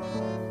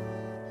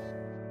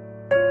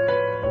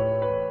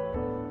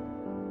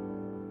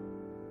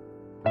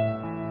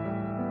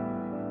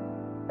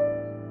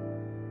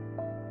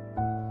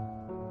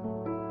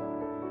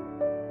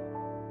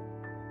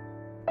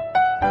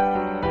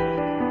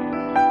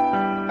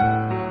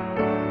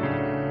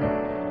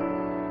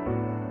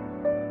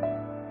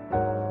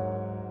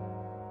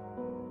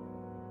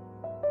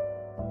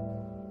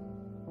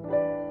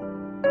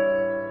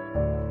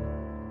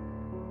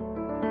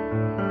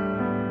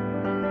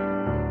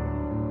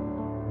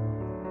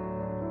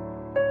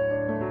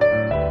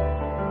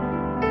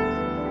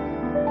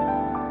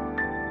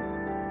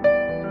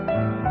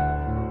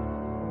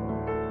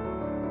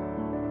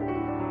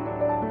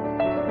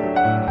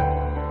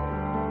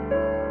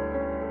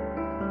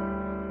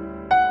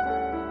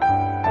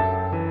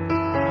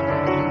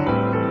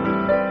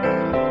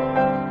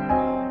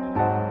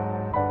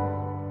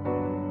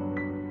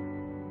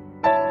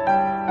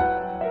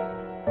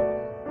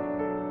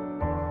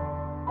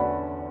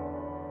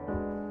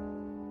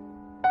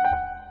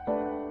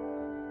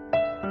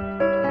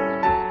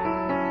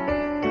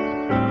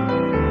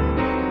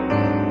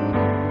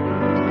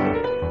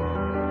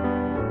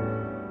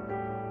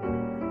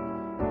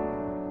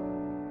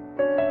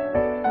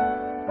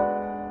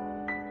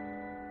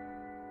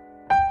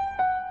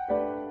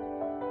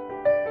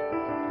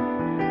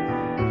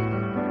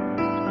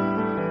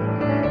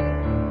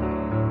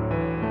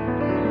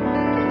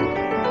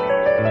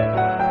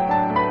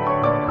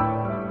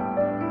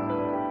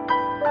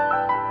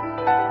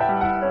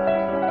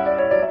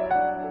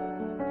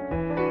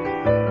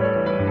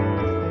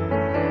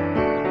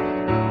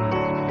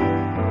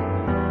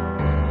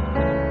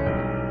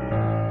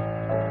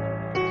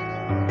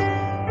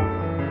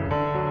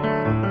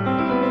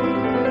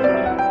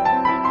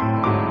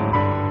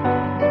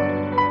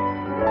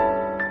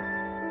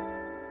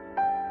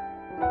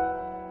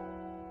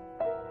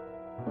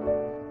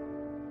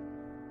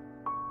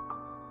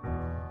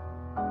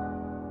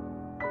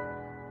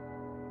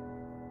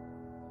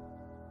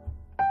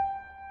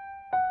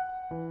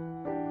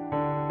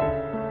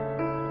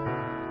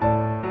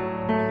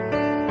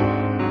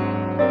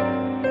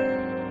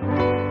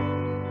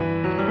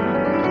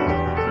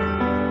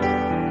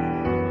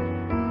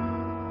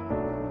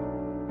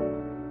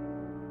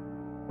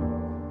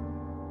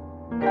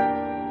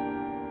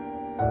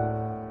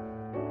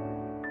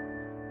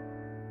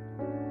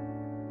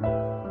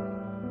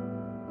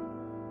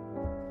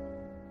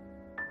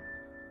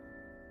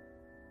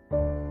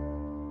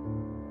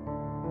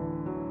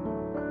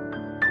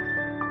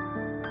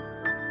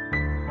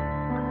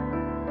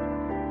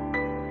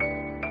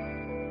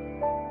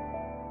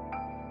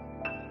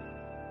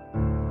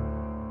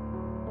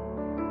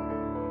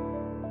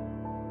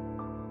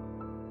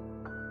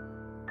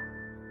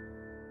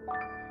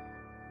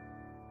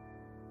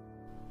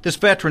 This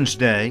Veterans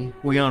Day,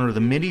 we honor the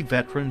many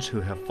veterans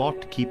who have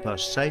fought to keep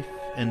us safe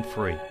and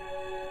free.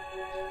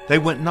 They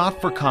went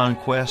not for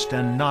conquest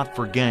and not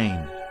for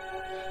gain,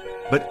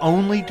 but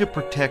only to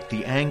protect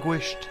the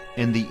anguished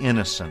and the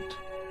innocent.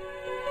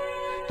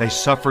 They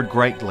suffered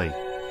greatly,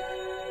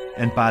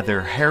 and by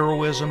their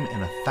heroism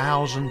in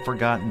 1,000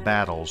 forgotten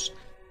battles,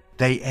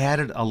 they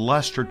added a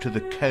luster to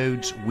the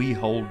codes we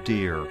hold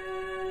dear: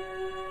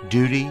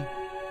 duty,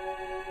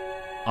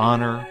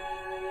 honor,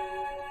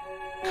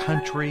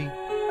 country,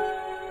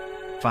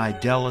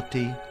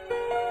 fidelity,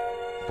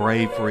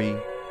 bravery,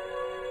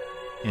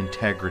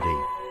 integrity.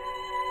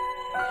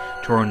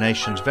 To our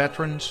nation's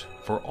veterans,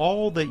 for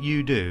all that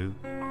you do,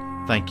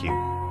 thank you.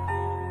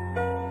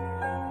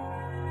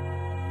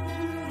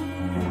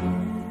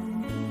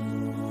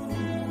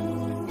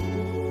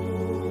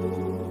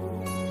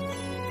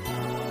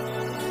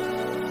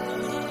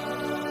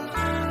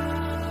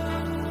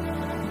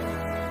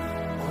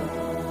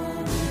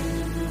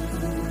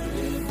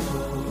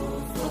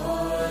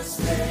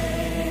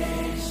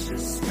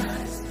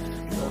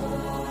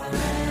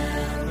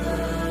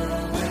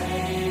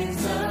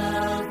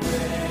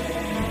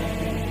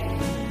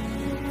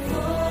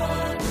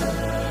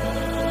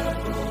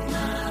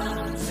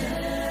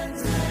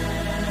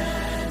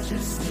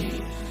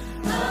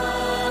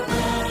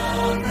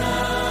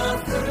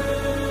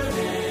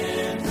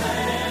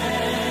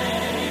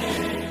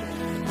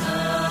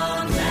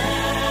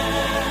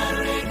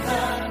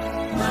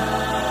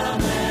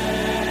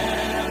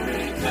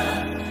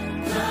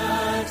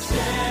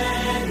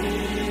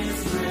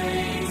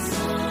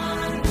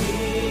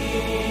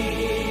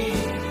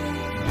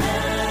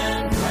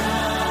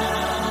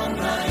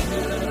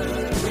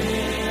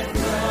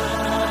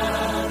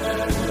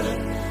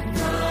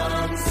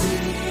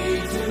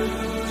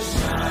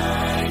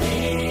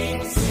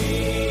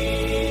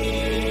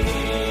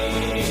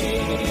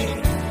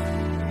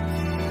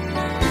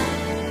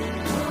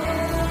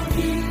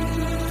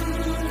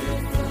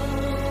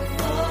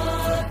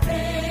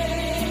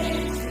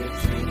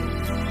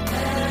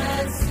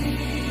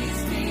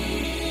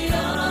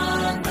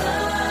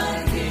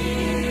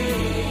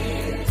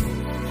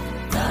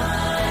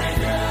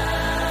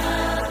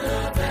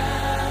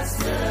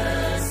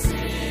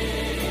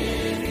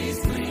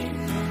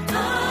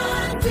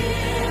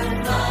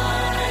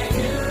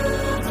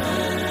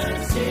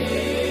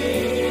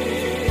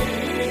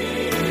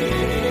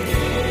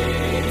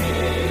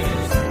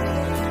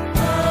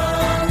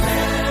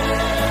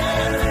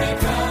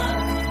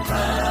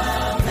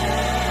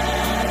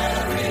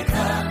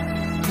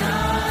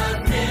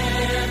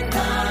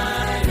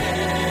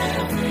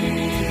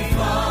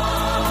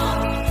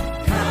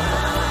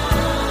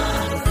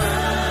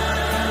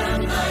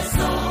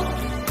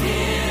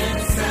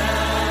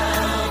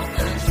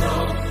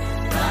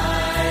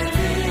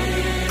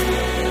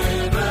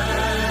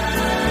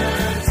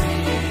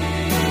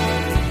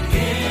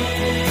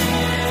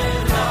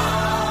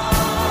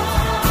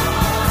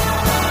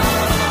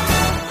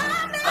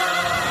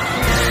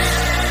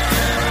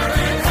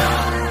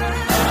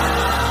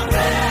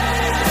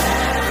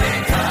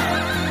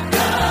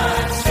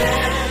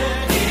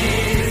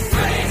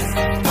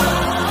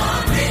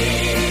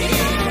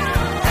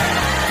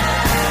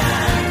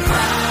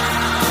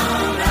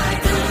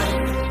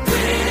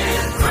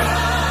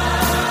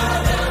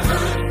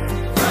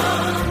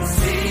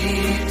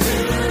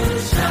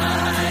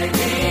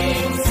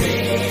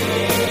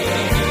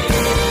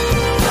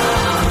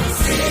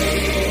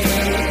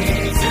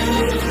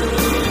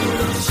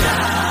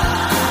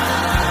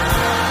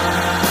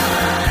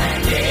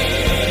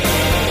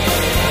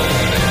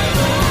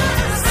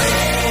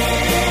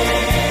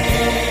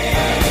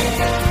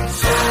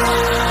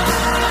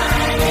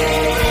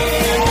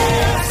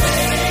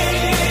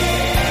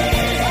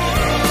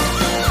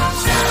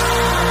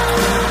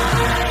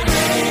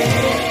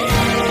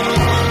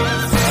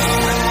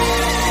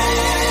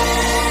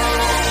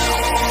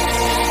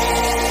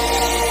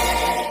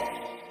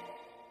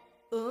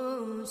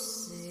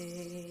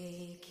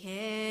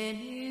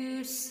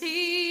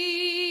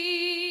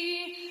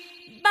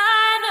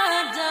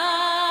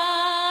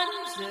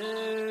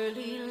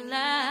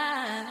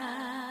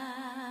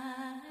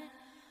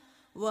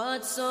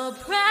 What so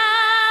proudly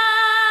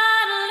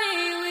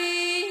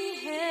we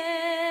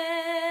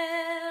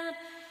hailed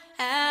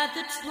at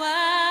the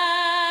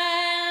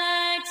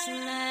twilight's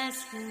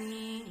last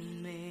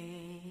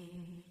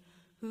gleaming,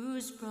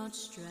 whose broad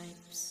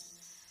stripes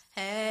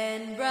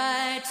and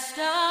bright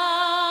stars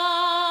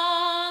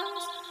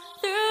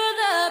through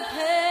the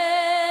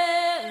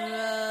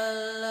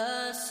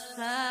perilous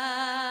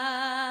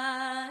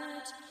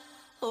fight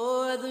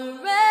o'er the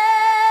ramparts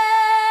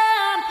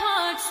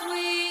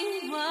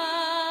we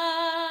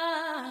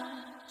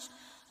watched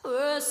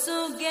were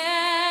so gallantly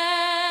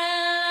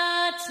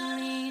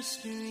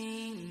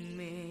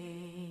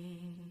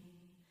streaming.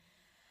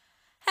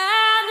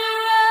 And the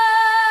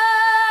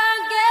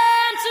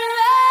rugged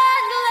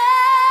red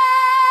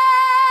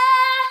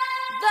glare,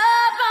 the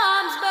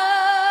bombs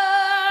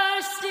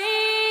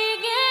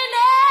bursting in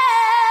air,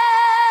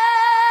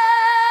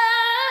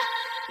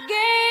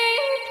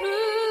 gave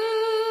proof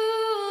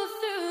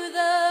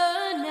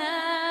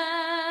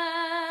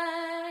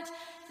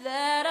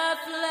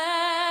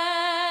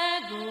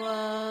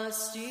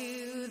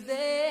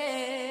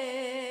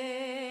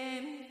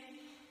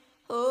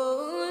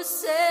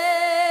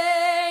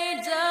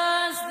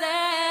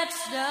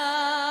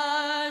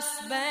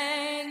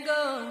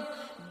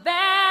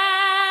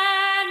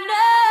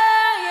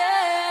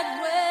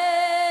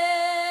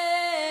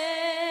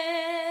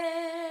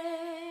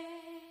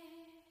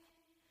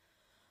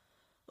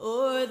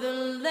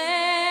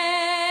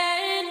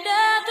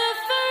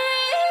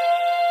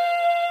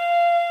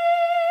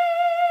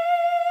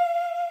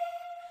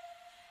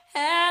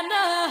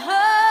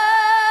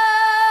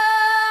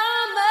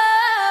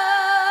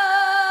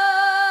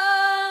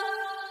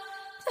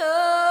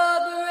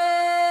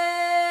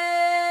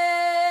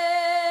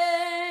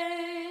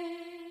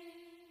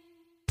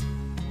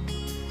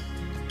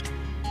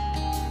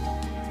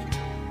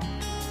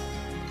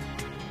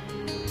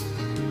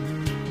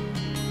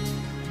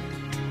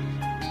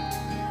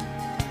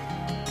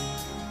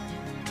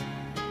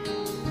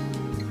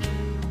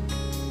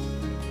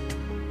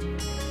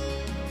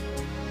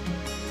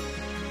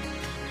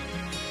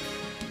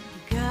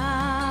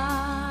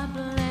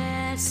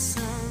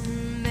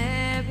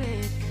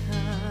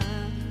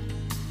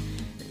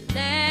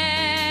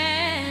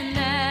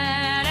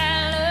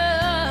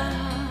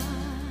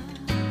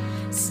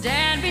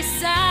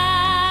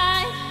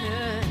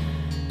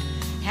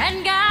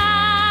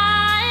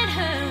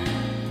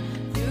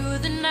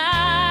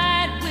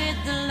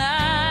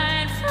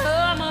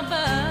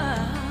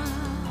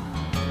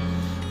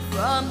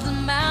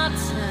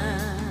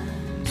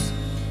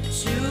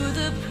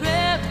the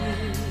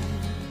prairies,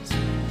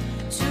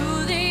 to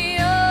the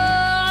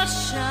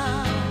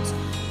oceans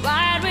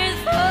wide with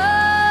foam.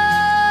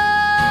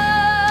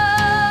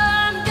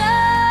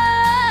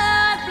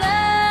 God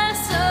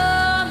bless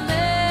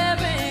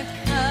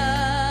America,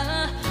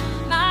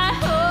 my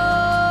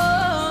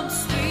home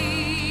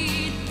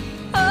sweet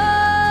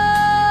home.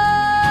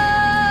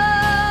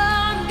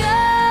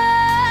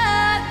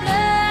 God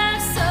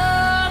bless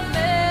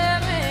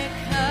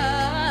America,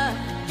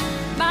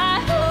 my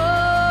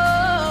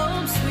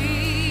home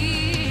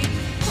sweet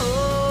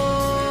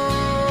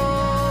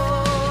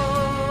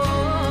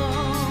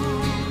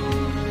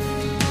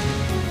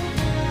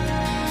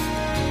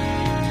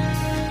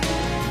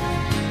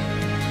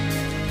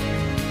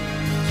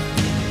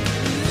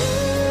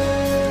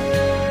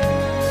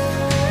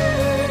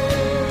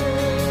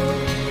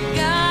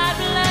God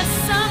bless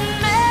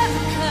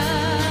America,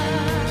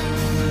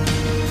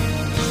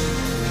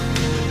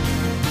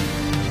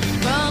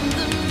 from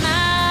the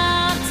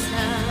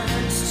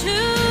mountains to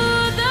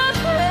the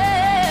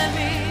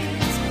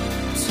prairies,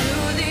 to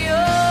the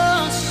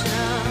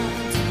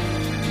oceans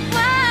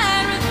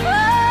wide with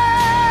foam.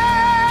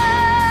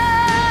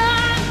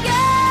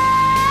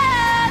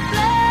 God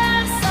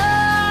bless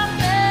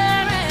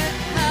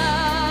America,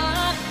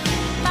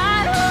 my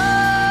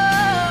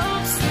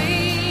home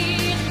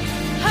sweet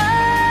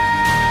home.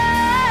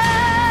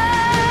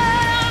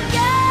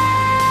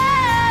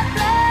 God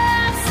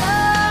bless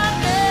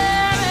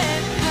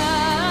America,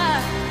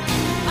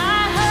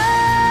 my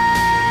home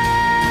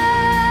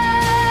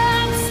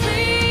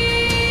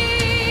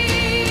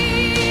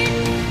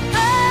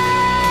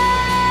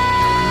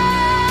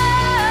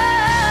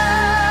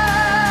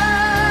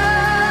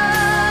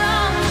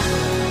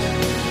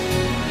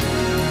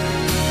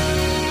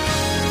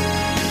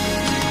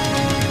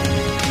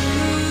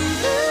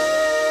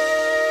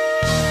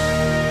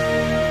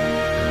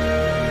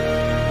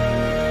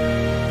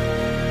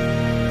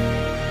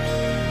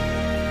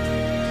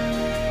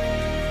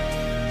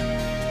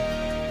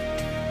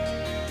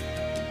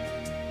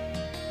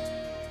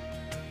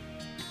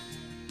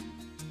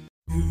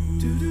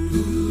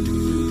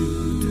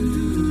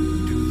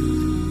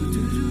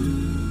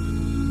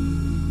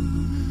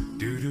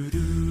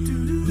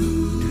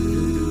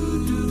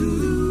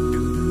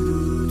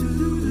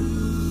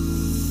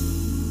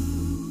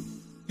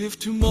If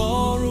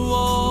tomorrow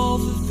all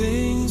the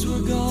things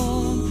were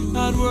gone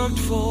I'd worked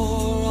for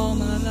all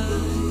my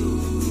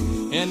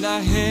life, and I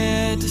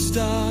had to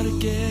start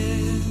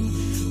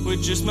again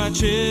with just my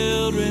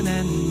children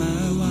and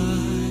my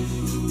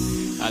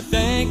wife, I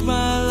thank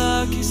my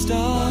lucky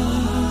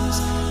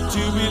stars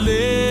to be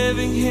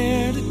living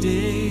here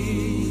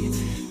today,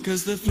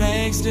 'cause the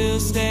flag still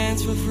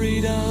stands for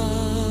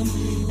freedom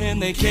and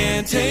they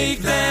can't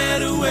take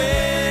that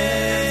away.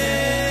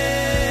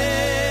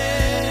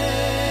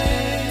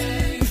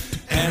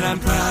 And I'm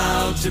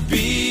proud to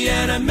be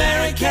an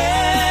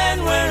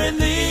American, where at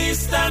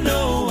least I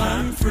know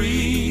I'm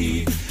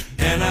free.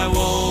 And I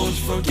won't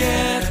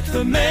forget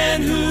the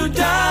men who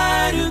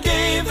died, who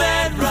gave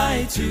that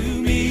right to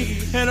me.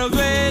 And I'll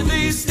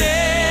gladly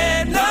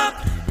stand up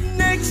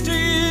next to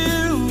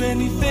you and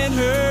defend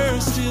her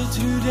still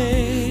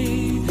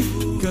today,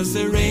 'cause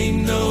there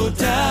ain't no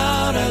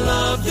doubt I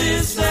love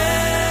this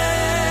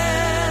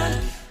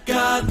land.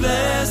 God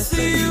bless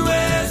the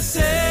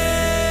USA.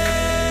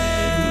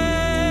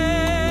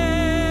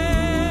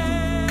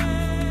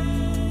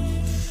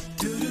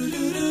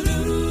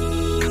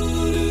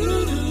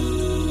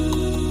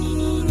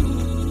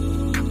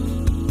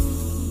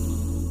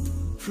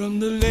 From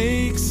the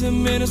lakes of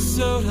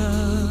Minnesota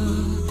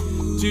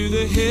to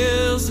the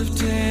hills of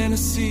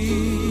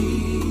Tennessee,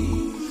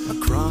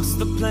 across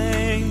the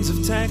plains of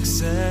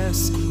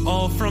Texas,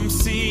 all from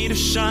sea to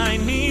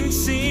shining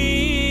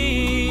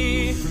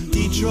sea, from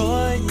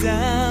Detroit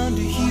down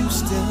to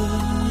Houston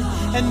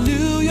and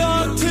New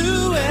York to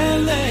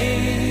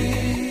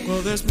LA.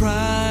 Well, there's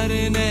pride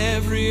in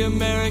every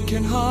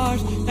American heart,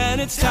 and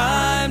it's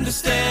time to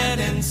stand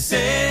and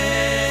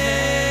say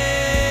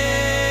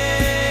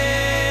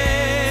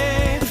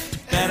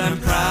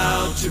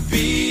to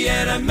be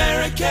an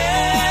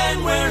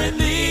American, where at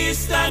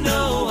least I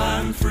know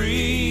I'm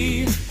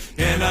free.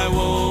 And I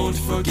won't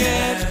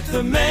forget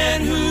the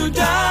men who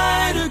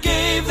died, who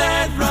gave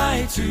that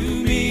right to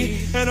me.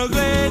 And I'll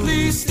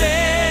gladly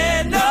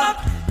stand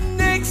up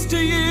next to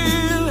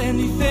you and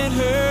defend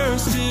her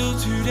still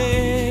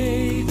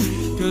today,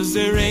 'cause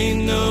there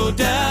ain't no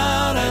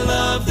doubt I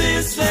love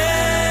this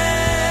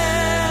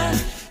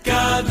land.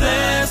 God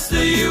bless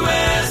the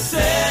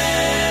USA.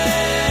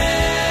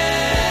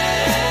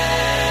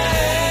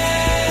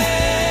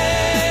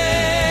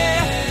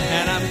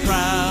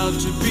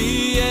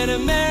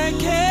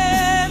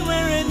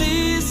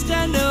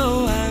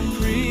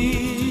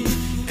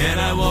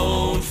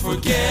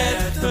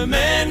 Forget the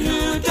men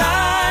who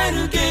died,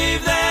 who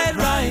gave that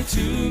right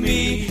to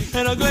me.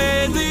 And I'll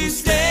gladly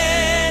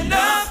stand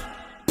up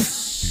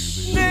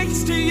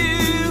next to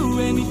you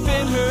and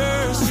defend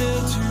her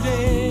still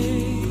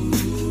today,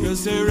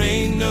 'cause there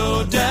ain't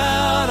no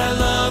doubt I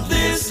love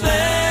this land.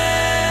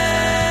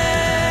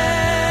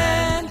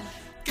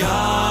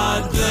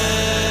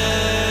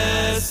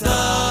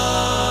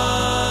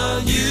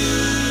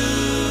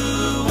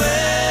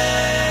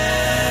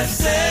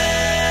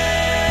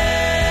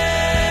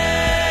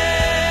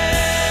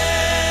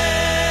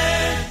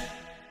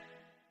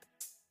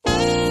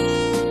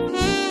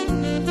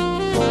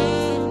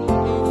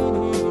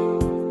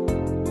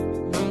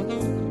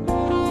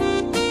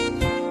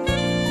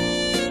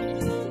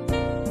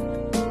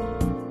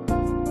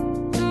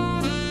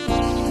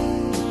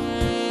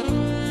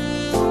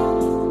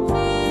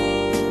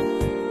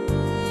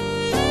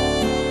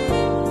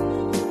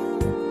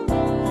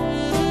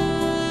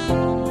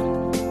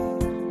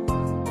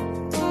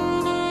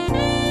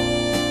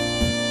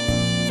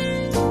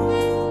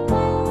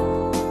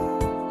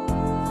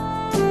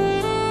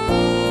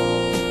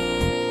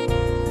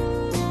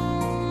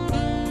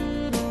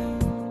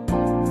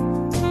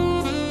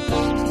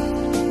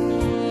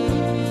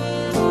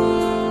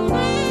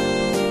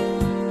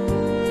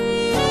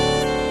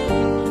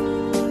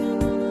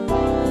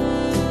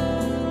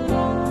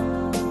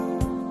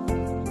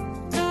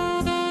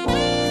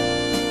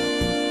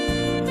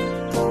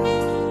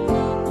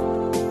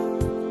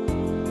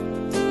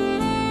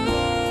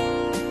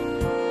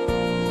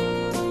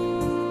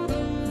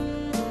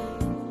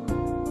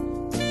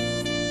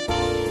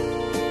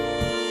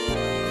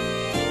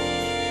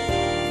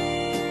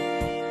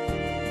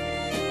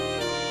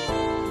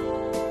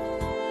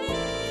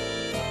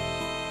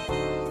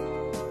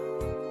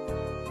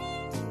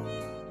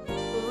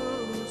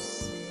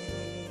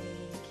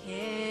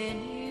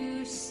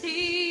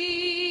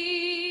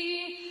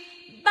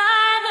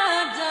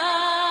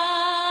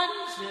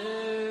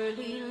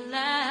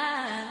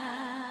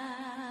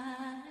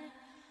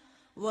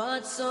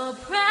 so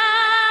proudly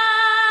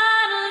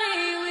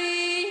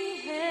we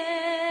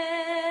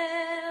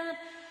hailed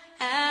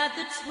at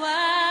the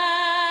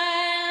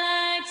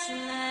twilight's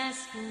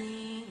last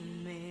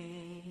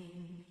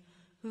gleaming,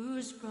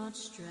 whose broad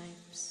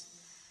stripes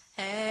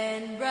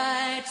and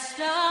bright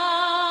stars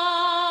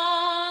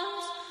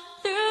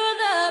through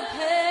the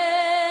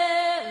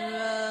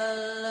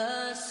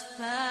perilous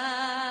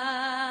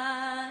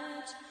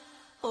fight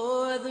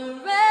o'er the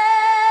ramparts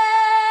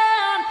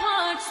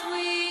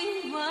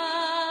we watched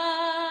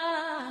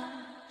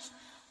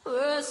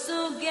were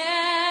so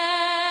gallantly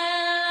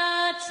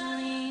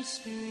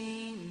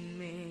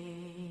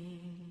streaming.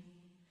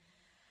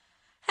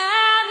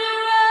 And the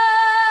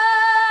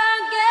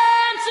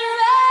rugged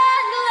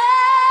red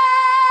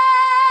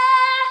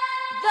glare,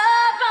 the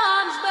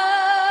bombs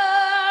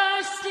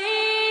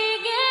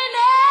bursting in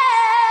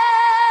air,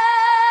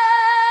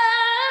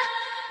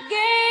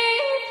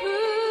 gave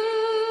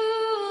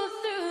proof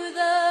through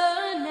the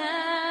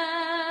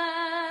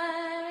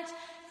night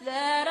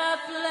that our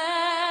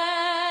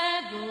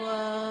flag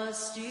was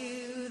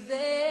still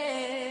there.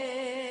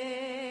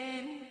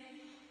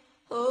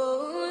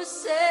 Oh,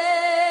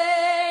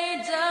 say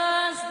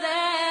does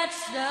that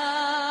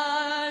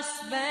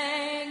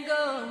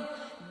star-spangled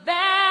banner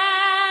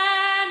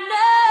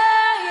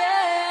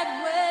yet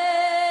wave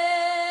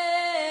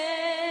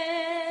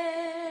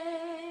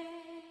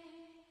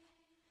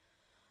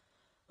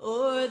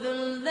o'er the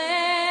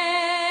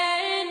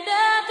land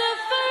of the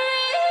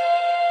free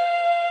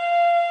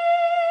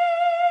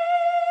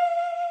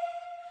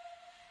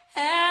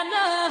and the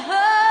home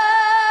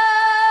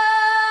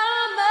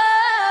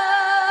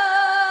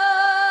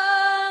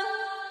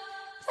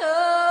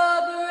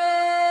of the brave.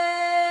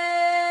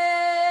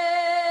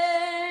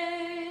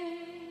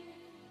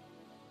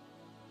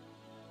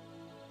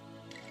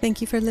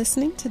 Thank you for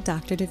listening to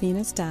Dr.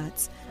 Davina's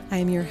Dots. I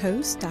am your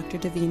host, Dr.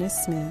 Davina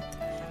Smith.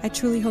 I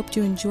truly hope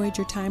you enjoyed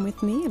your time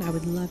with me, and I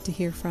would love to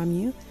hear from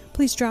you.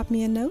 Please drop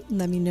me a note and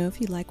let me know if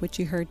you like what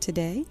you heard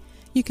today.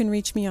 You can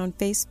reach me on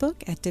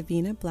Facebook at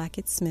Davina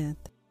Blackett Smith.